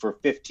looted for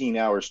 15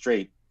 hours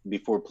straight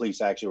before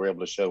police actually were able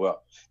to show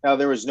up. Now,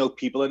 there was no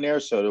people in there,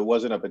 so there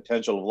wasn't a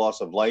potential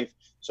loss of life,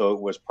 so it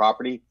was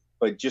property.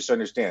 But just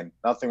understand,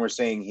 nothing we're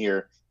saying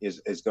here is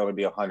going to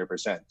be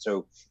 100%.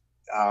 So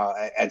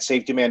at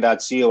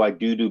safetyman.co, I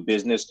do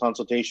business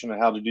consultation on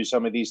how to do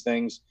some of these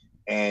things.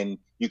 And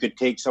you could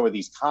take some of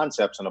these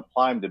concepts and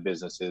apply them to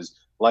businesses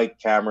like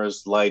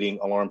cameras, lighting,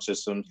 alarm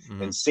systems,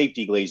 and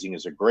safety glazing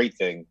is a great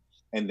thing.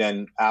 And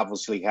then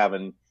obviously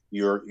having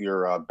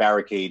your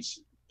barricades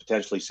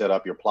potentially set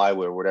up, your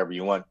plywood or whatever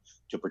you want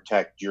to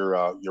protect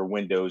your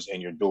windows and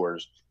your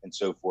doors and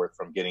so forth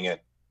from getting in.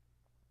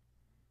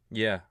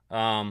 Yeah.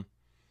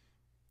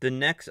 The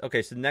next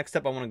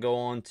step I want to go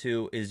on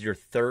to is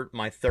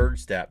my third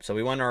step. So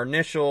we went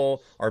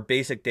our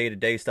basic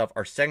day-to-day stuff,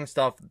 our second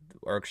stuff,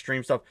 our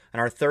extreme stuff, and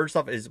our third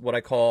stuff is what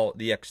I call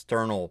the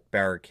external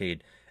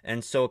barricade.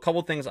 And so a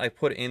couple things I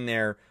put in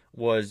there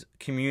was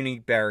community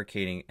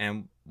barricading.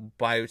 And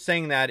by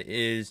saying that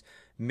is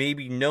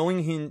maybe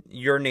knowing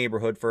your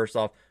neighborhood, first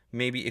off.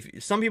 Maybe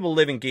if some people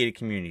live in gated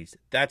communities,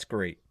 that's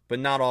great, but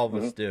not all of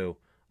us do,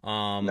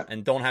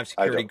 and don't have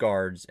security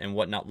guards and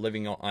whatnot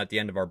living at the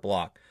end of our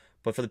block.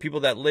 But for the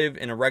people that live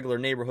in a regular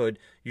neighborhood,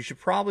 you should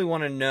probably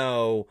want to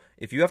know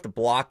if you have to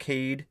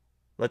blockade.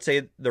 Let's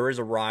say there is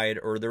a riot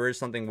or there is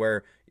something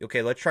where,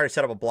 okay, let's try to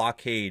set up a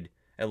blockade,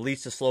 at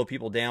least to slow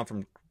people down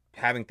from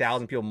having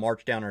 1,000 people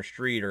march down our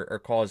street or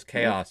cause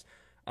chaos.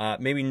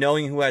 Maybe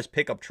knowing who has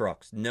pickup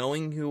trucks,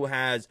 knowing who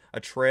has a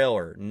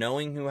trailer,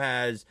 knowing who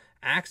has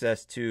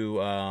access to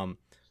a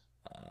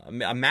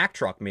Mack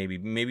truck. Maybe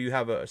you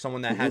have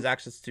someone that has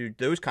access to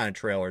those kind of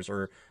trailers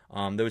or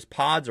those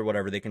pods or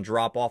whatever they can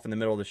drop off in the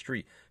middle of the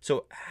street.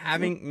 So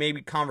having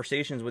maybe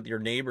conversations with your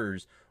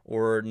neighbors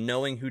or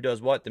knowing who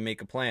does what to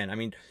make a plan. I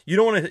mean, you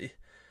don't want to.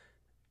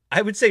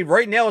 I would say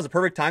right now is the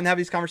perfect time to have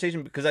these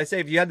conversations, because I say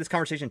if you had this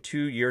conversation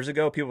 2 years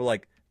ago, people were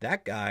like,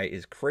 that guy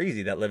is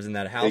crazy that lives in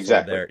that house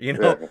over there, you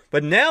know. Yeah.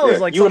 But now it's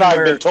like you and I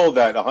have been told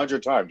that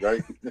 100 times,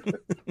 right?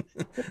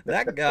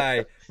 That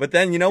guy. But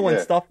then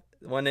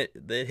when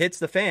it hits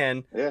the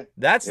fan,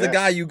 that's the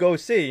guy you go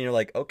see, and you're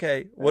like,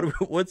 okay,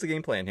 what's the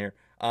game plan here?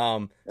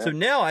 So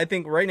now I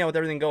think right now with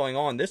everything going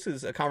on, this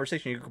is a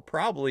conversation you could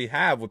probably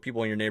have with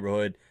people in your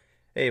neighborhood.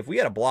 Hey, if we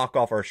had to block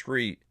off our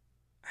street,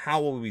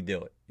 how will we do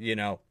it? You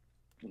know,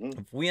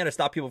 if we had to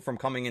stop people from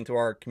coming into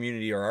our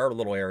community or our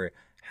little area,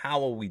 how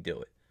will we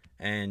do it?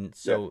 And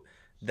so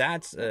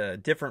that's a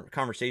different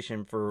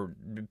conversation for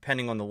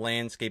depending on the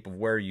landscape of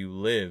where you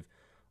live.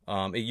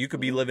 You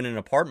could be living in an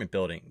apartment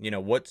building. You know,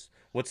 what's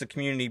the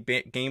community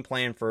game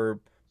plan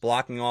for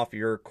blocking off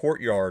your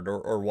courtyard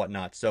or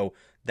whatnot? So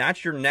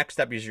that's your next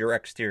step, is your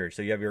exterior.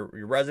 So you have your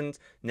residence.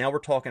 Now we're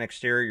talking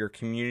exterior, your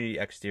community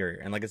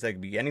exterior. And like I said, it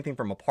could be anything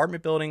from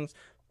apartment buildings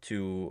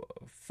to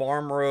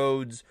farm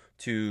roads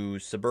to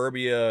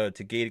suburbia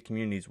to gated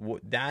communities.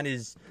 That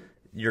is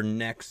your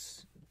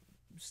next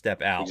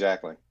step out.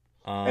 Exactly.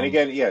 And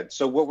again,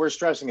 so what we're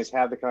stressing is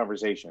have the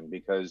conversation,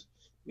 because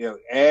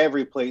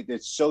every place,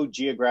 it's so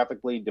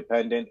geographically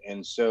dependent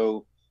and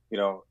so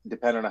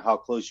dependent on how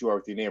close you are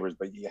with your neighbors,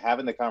 but you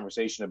having the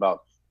conversation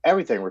about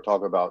everything we're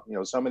talking about.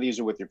 Some of these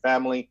are with your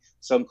family,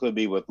 some could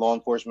be with law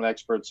enforcement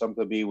experts, some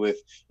could be with,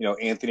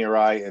 Anthony or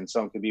I, and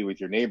some could be with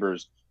your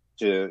neighbors,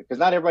 because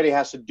not everybody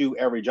has to do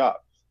every job.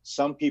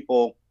 Some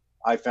people,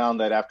 I found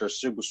that after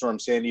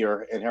Superstorm Sandy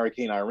and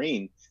Hurricane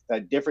Irene,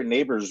 that different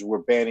neighbors were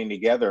banding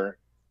together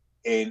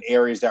in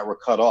areas that were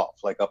cut off,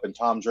 like up in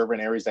Tom's River, in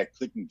areas that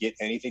couldn't get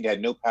anything,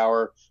 had no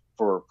power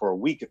for a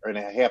week and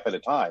a half at a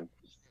time.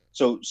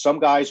 So some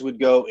guys would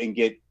go and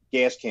get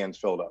gas cans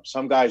filled up.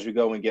 Some guys would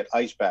go and get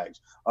ice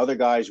bags. Other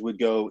guys would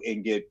go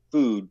and get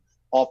food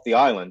off the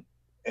island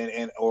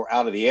and or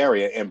out of the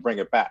area and bring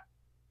it back.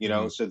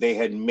 So they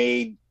had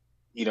made,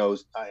 I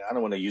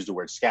don't want to use the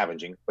word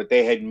scavenging, but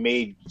they had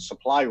made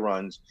supply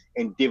runs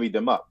and divvied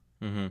them up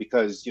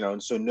because,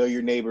 so know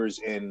your neighbors.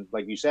 And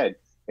like you said,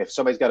 if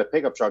somebody's got a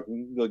pickup truck,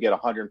 you can go get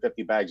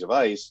 150 bags of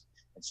ice,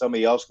 and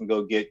somebody else can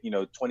go get,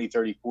 20,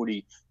 30,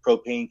 40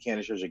 propane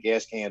canisters or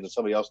gas cans, and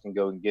somebody else can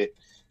go and get,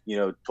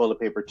 toilet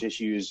paper,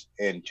 tissues,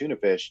 and tuna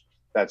fish.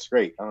 That's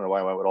great. I don't know why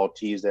I went with all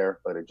T's there,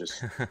 but it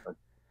just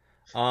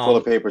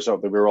toilet paper,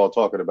 something we were all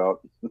talking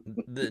about.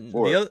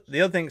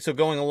 the other thing, so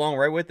going along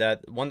right with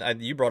that, one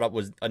you brought up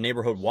was a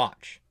neighborhood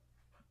watch.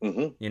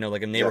 Like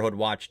a neighborhood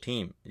watch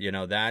team.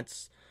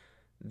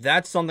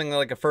 That's something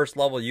like a first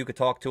level you could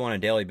talk to on a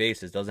daily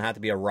basis. Doesn't have to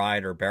be a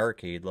riot or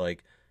barricade.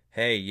 Like,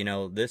 hey,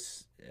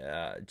 this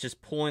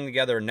just pulling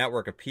together a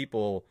network of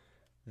people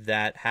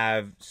that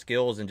have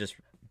skills and just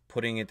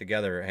putting it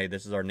together. Hey,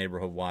 this is our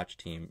neighborhood watch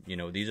team.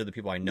 These are the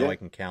people I know I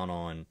can count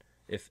on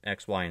if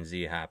X, Y, and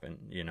Z happen.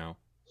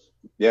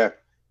 Yeah,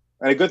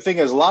 and a good thing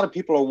is a lot of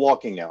people are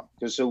walking now,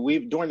 because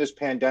during this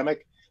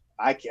pandemic,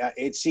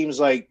 it seems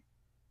like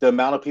the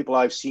amount of people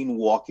I've seen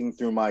walking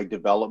through my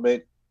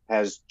development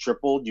has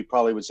tripled. You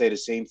probably would say the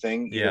same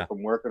thing, either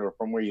from work or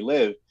from where you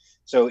live.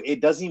 So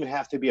it doesn't even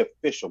have to be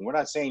official. We're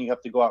not saying you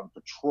have to go out and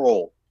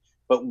patrol,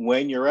 but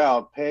when you're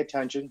out, pay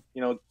attention.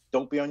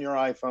 Don't be on your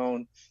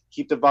iPhone.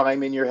 Keep the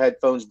volume in your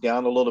headphones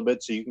down a little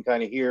bit so you can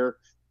kind of hear,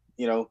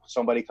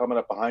 somebody coming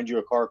up behind you,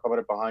 a car coming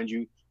up behind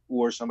you,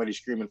 or somebody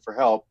screaming for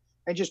help,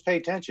 and just pay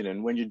attention.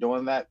 And when you're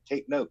doing that,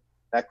 take note.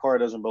 That car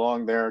doesn't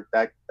belong there.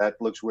 That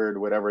looks weird,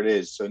 whatever it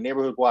is. So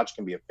neighborhood watch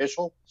can be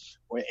official,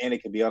 and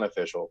it can be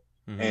unofficial.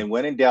 And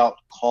when in doubt,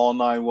 call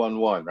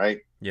 911, right?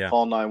 Yeah.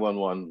 Call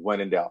 911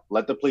 when in doubt.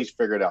 Let the police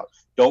figure it out.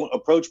 Don't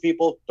approach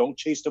people. Don't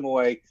chase them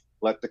away.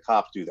 Let the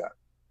cops do that.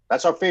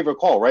 That's our favorite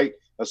call, right?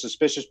 A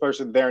suspicious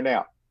person there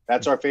now.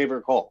 That's our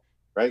favorite call,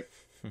 right?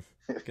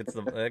 That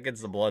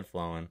gets the blood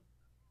flowing.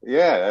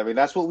 Yeah, I mean,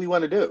 that's what we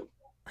want to do.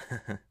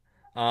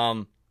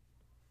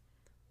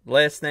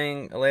 Last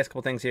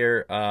couple things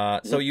here.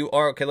 So you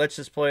are, okay, let's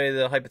just play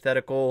the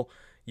hypothetical.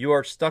 You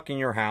are stuck in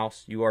your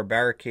house. You are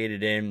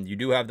barricaded in. You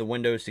do have the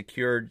windows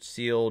secured,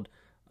 sealed.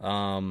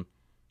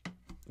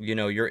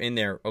 You're in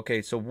there.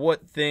 Okay, so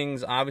what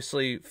things?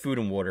 Obviously, food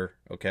and water.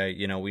 Okay,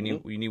 we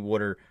need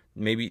water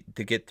maybe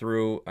to get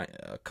through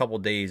a couple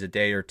days, a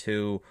day or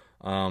two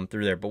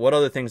through there. But what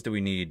other things do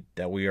we need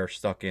that we are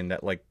stuck in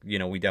that,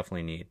 we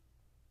definitely need?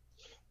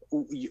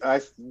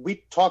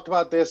 We talked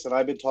about this, and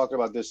I've been talking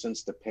about this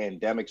since the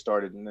pandemic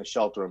started and the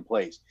shelter in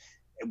place.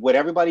 What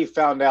everybody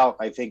found out,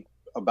 I think,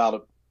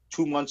 about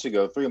 3 months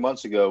ago,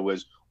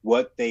 was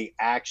what they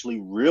actually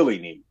really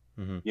need.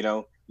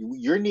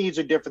 Your needs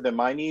are different than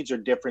my needs, are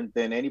different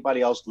than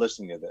anybody else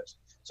listening to this.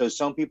 So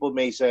some people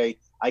may say,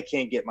 I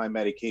can't get my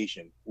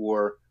medication,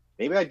 or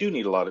maybe I do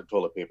need a lot of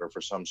toilet paper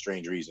for some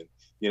strange reason.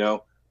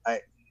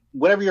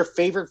 Whatever your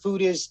favorite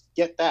food is,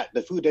 get that.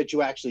 The food that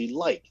you actually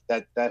like,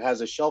 that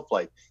has a shelf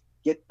life,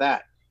 get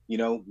that.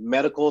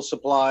 Medical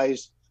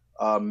supplies,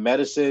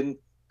 medicine,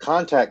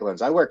 contact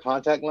lens. I wear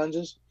contact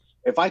lenses.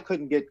 If I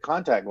couldn't get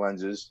contact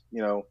lenses,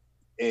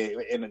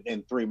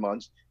 in 3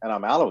 months, and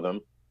I'm out of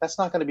them, that's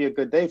not going to be a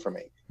good day for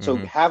me. So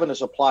having a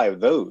supply of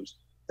those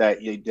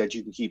that you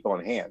can keep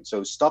on hand.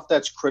 So stuff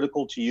that's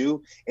critical to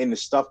you, and the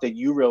stuff that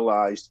you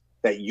realized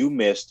that you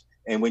missed,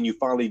 and when you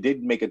finally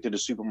did make it to the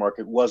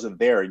supermarket wasn't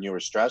there and you were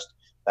stressed,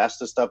 that's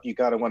the stuff you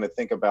kind of want to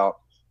think about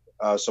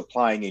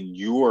supplying in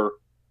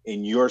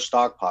your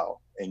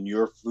stockpile, in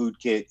your food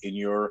kit, in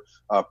your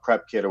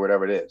prep kit, or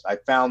whatever it is. I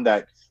found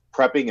that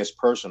prepping is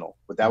personal,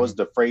 but that was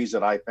the phrase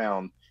that I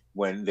found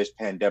when this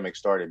pandemic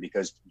started,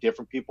 because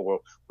different people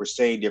were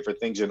saying different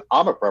things. And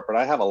I'm a prepper, and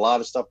I have a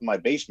lot of stuff in my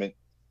basement.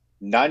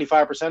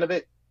 95% of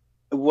it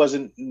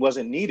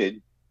wasn't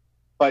needed,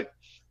 but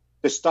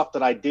the stuff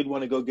that I did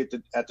want to go get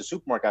at the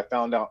supermarket, I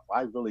found out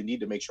I really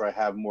need to make sure I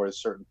have more of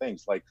certain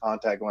things, like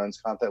contact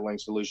lens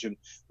solution.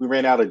 We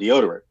ran out of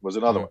deodorant, was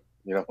another one.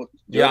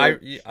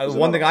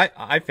 One thing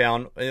I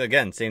found,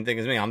 again, same thing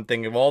as me. I'm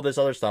thinking of all this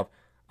other stuff.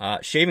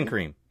 Shaving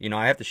cream.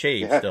 I have to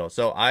shave still,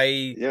 so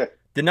I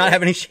did not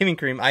have any shaving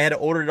cream. I had to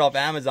order it off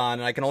Amazon,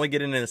 and I can only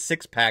get it in a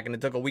 6-pack, and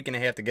it took a week and a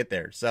half to get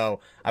there.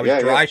 So I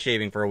was dry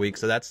shaving for a week,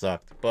 so that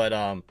sucked. But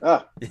and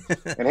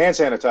hand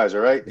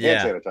sanitizer, right?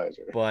 Hand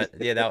sanitizer.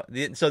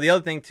 But so the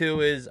other thing too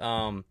is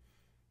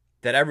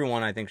that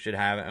everyone I think should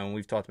have, and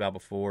we've talked about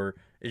before,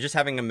 is just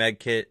having a med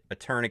kit, a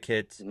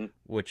tourniquet,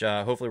 which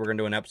hopefully we're going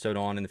to do an episode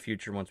on in the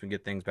future once we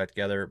get things back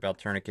together about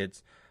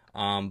tourniquets.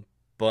 But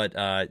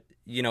But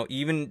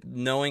even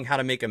knowing how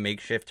to make a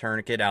makeshift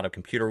tourniquet out of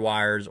computer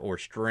wires or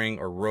string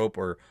or rope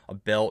or a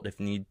belt if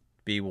need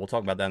be, we'll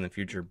talk about that in the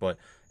future. But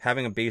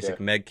having a basic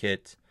med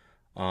kit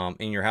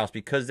in your house,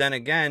 because then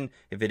again,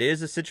 if it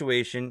is a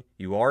situation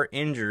you are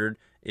injured,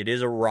 it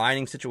is a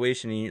riding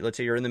situation, and let's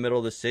say you're in the middle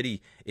of the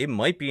city, it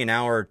might be an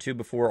hour or two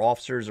before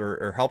officers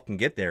or help can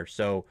get there.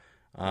 So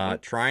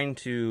trying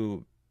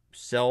to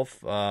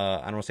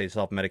I don't want to say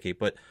self-medicate,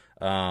 but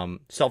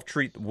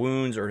self-treat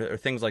wounds or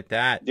things like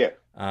that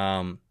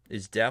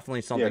is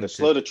definitely something. To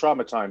slow the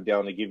trauma time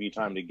down to give you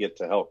time to get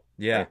to help.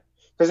 Yeah.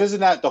 Because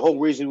isn't that the whole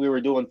reason we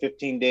were doing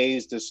 15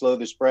 days to slow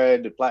the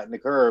spread, to flatten the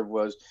curve,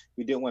 was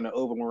we didn't want to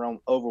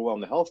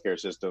overwhelm the healthcare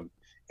system.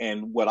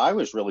 And what I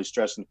was really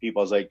stressing to people,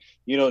 I was like,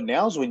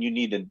 now's when you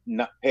need to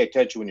not pay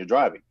attention when you're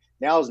driving.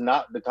 Now's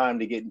not the time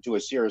to get into a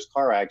serious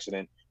car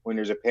accident when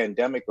there's a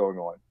pandemic going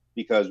on.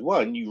 Because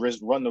one, you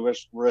run the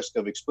risk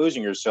of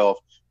exposing yourself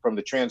from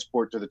the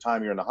transport to the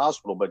time you're in the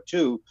hospital. But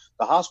two,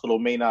 the hospital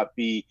may not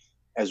be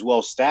as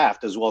well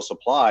staffed, as well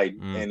supplied,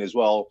 and as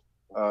well,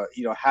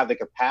 have the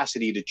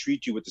capacity to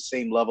treat you with the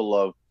same level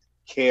of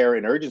care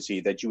and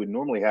urgency that you would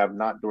normally have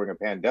not during a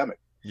pandemic.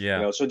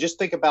 Yeah. So just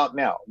think about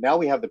now. Now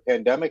we have the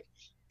pandemic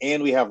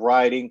and we have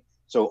rioting.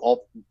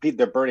 So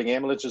they're burning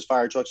ambulances,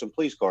 fire trucks, and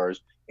police cars.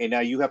 And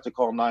now you have to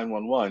call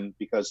 911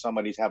 because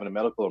somebody's having a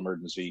medical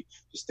emergency.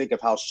 Just think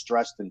of how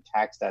stressed and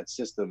taxed that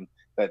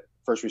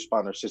first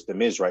responder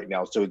system is right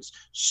now. So it's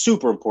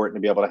super important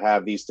to be able to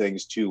have these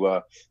things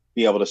to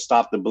be able to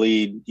stop the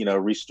bleed,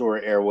 restore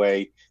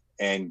airway,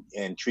 and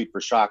treat for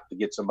shock to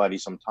get somebody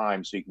some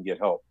time so you can get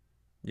help.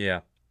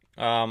 Yeah.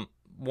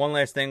 One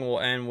last thing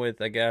we'll end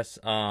with, I guess.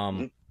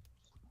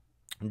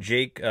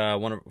 Jake,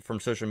 from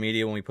social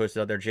media, when we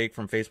posted out there, Jake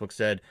from Facebook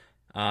said,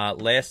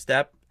 last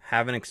step,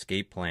 have an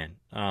escape plan.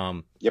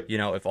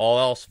 If all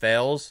else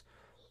fails,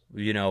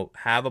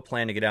 have a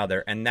plan to get out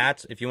there. And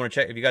that's, if you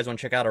guys want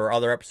to check out our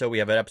other episode, we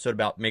have an episode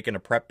about making a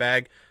prep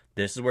bag.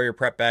 This is where your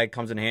prep bag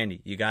comes in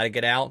handy. You got to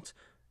get out.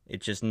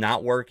 It's just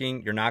not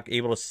working. You're not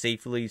able to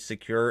safely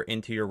secure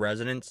into your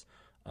residence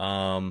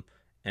and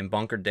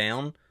bunker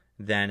down.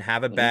 Then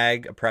have a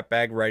bag, a prep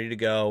bag ready to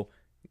go.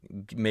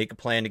 Make a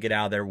plan to get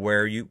out of there.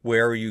 Where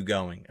are you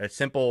going? A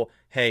simple,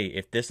 hey,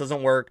 if this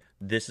doesn't work,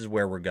 this is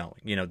where we're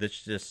going.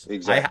 This just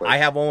exactly. I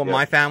have one with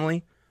my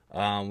family.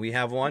 We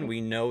have one.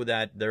 We know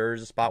that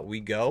there's a spot we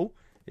go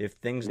if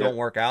things don't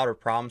work out or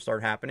problems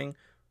start happening.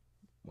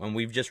 And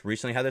we've just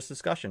recently had this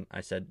discussion.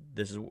 I said,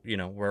 this is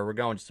where we're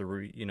going, just to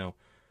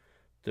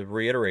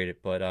reiterate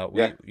it. But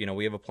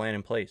we have a plan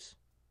in place.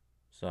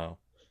 So.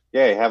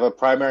 Yeah, have a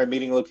primary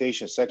meeting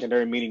location,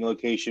 secondary meeting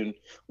location,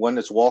 one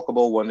that's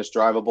walkable, one that's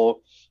drivable,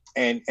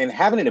 and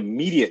having an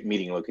immediate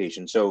meeting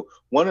location. So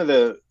one of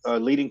the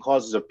leading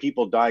causes of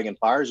people dying in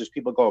fires is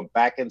people going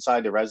back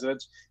inside the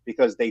residence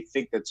because they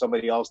think that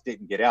somebody else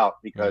didn't get out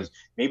because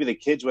maybe the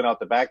kids went out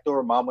the back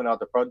door, mom went out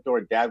the front door,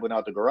 and dad went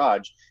out the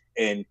garage,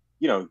 and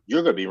you're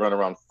going to be running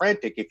around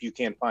frantic if you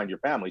can't find your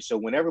family. So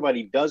when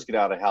everybody does get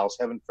out of the house,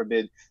 heaven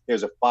forbid,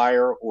 there's a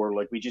fire or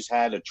like we just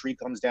had, a tree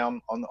comes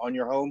down on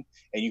your home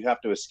and you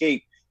have to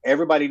escape.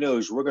 Everybody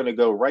knows we're going to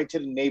go right to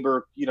the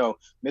neighbor,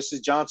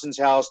 Mrs. Johnson's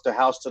house, the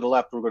house to the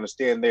left. We're going to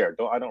stand there.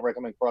 I don't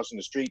recommend crossing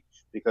the street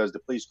because the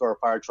police car or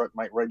fire truck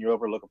might run you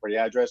over looking for the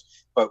address.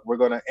 But we're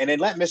going to, and then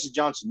let Mrs.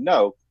 Johnson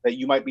know that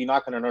you might be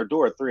knocking on her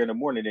door at 3 a.m.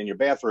 in your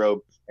bathrobe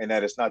and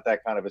that it's not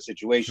that kind of a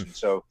situation.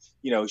 So,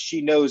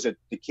 she knows that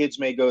the kids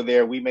may go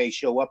there. We may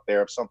show up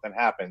there if something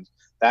happens.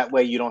 That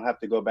way you don't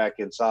have to go back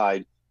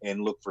inside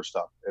and look for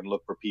stuff and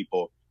look for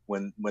people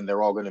when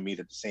they're all going to meet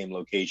at the same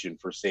location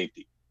for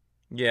safety.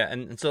 Yeah,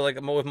 and so like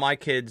with my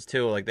kids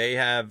too, like we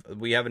have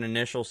an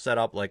initial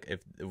setup. Like if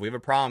we have a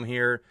problem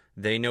here,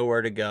 they know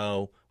where to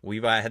go.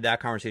 We've had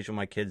that conversation with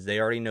my kids. They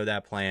already know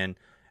that plan.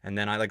 And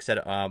then I said,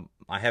 I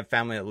have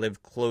family that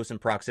live close in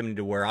proximity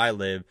to where I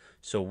live,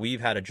 so we've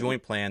had a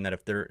joint plan that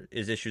if there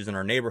is issues in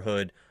our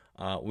neighborhood,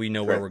 we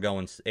know where we're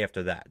going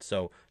after that.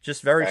 So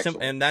just very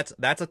simple, and that's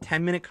a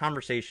 10-minute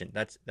conversation.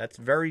 That's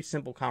very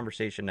simple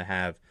conversation to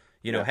have.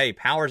 Hey,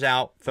 power's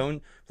out, phone.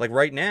 Like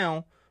right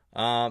now,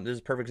 this is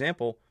a perfect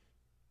example.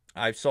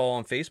 I saw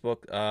on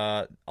Facebook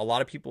a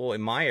lot of people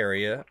in my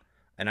area,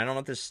 and I don't know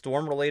if this is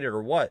storm related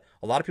or what,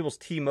 a lot of people's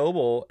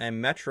T-Mobile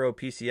and Metro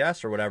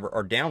PCS or whatever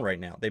are down right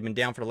now. They've been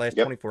down for the last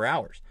 24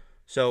 hours.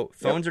 So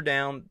phones are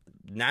down,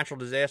 natural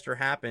disaster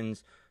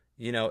happens.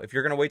 If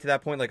you're going to wait to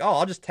that point, like,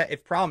 I'll just,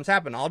 if problems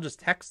happen, I'll just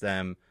text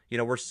them.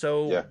 We're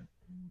so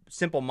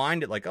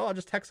simple-minded, like, I'll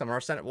just text them or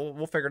I'll send it.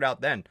 We'll figure it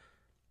out then.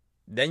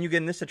 Then you get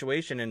in this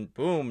situation and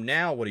boom,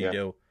 now what do you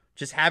do?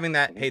 Just having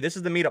that, hey, this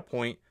is the meetup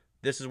point.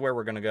 This is where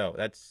we're going to go.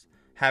 That's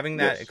having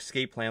that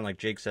escape plan, like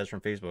Jake says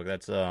from Facebook.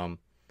 That's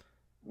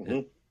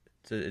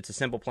it's a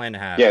simple plan to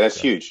have. Yeah, that's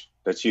huge.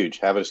 That's huge.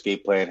 Have an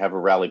escape plan, have a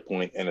rally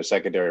point, and a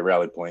secondary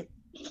rally point.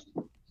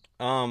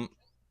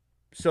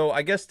 So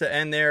I guess to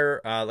end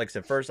there, like I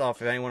said, first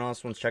off, if anyone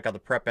else wants to check out the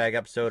Prep Bag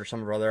episode or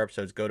some of our other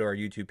episodes, go to our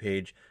YouTube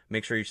page.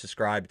 Make sure you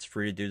subscribe. It's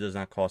free to do. It does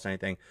not cost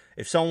anything.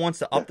 If someone wants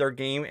to up their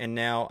game, and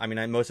now, I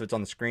mean, most of it's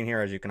on the screen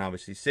here, as you can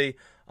obviously see.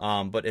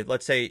 But if,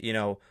 let's say,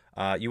 you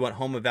want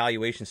home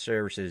evaluation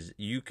services,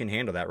 you can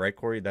handle that, right,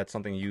 Corey? That's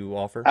something you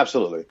offer?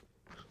 Absolutely.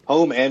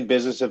 Home and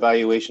business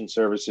evaluation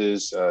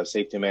services,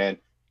 Safetyman,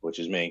 which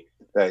is me.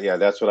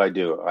 That's what I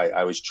do.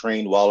 I was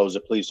trained while I was a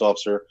police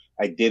officer.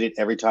 I did it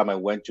every time I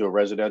went to a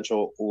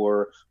residential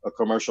or a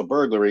commercial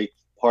burglary.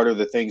 Part of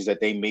the things that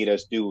they made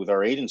us do with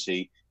our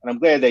agency, and I'm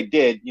glad they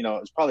did. I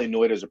was probably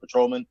annoyed as a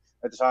patrolman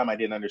at the time. I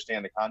didn't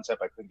understand the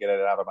concept. I couldn't get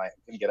out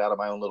of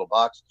my own little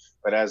box.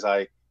 But as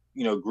I,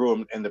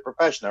 grew in the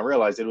profession, I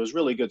realized that it was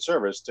really good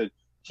service to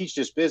teach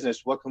this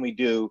business. What can we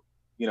do,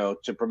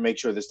 to make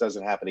sure this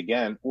doesn't happen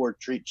again, or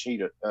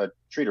treat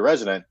a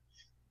resident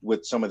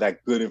with some of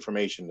that good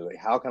information. Like,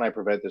 how can I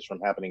prevent this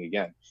from happening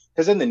again?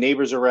 Because then the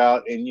neighbors are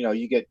out, and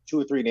you get 2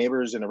 or 3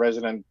 neighbors and the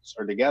residents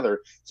are together.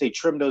 Say,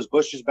 trim those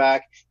bushes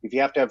back. If you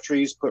have to have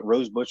trees, put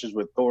rose bushes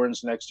with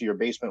thorns next to your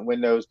basement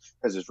windows,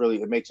 because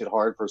it makes it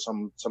hard for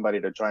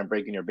somebody to try and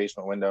break in your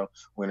basement window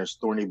when there's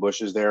thorny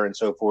bushes there and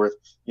so forth.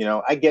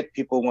 I get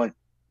people want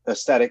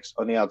aesthetics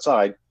on the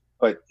outside,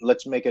 but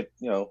let's make it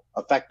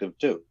effective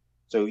too.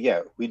 So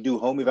yeah, we do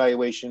home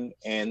evaluation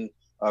and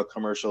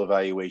commercial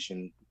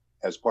evaluation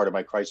as part of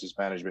my crisis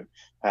management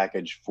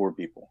package for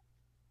people.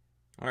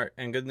 All right,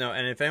 and good to know.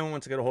 And if anyone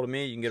wants to get a hold of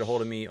me, you can get a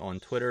hold of me on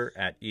Twitter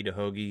at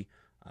 @edahoagie.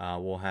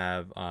 We'll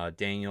have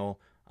Daniel.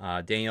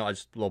 Daniel, I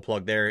just a little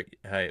plug there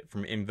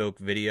from Invoke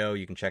Video.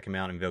 You can check him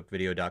out at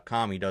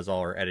invokevideo.com. He does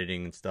all our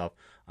editing and stuff.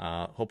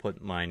 He'll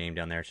put my name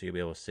down there so you'll be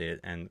able to see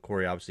it. And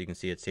Corey, obviously, you can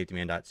see it at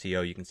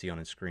safetyman.co. You can see on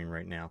his screen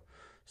right now.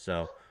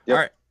 So, All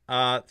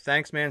right.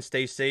 Thanks, man.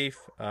 Stay safe.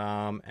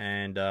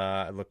 And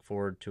I look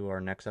forward to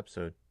our next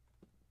episode.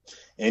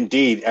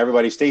 Indeed.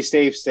 Everybody stay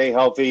safe, stay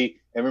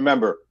healthy, and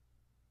remember,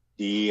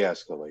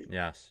 de-escalate.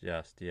 Yes,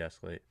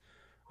 de-escalate.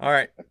 All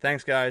right.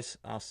 Thanks, guys.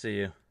 I'll see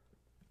you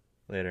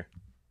later.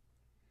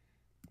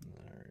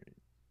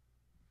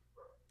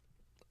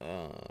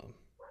 All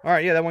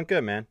right. Yeah, that went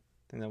good, man.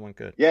 I think that went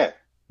good. Yeah.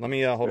 Let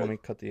me hold on. Let me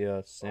cut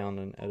the sound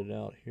and edit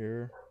out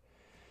here.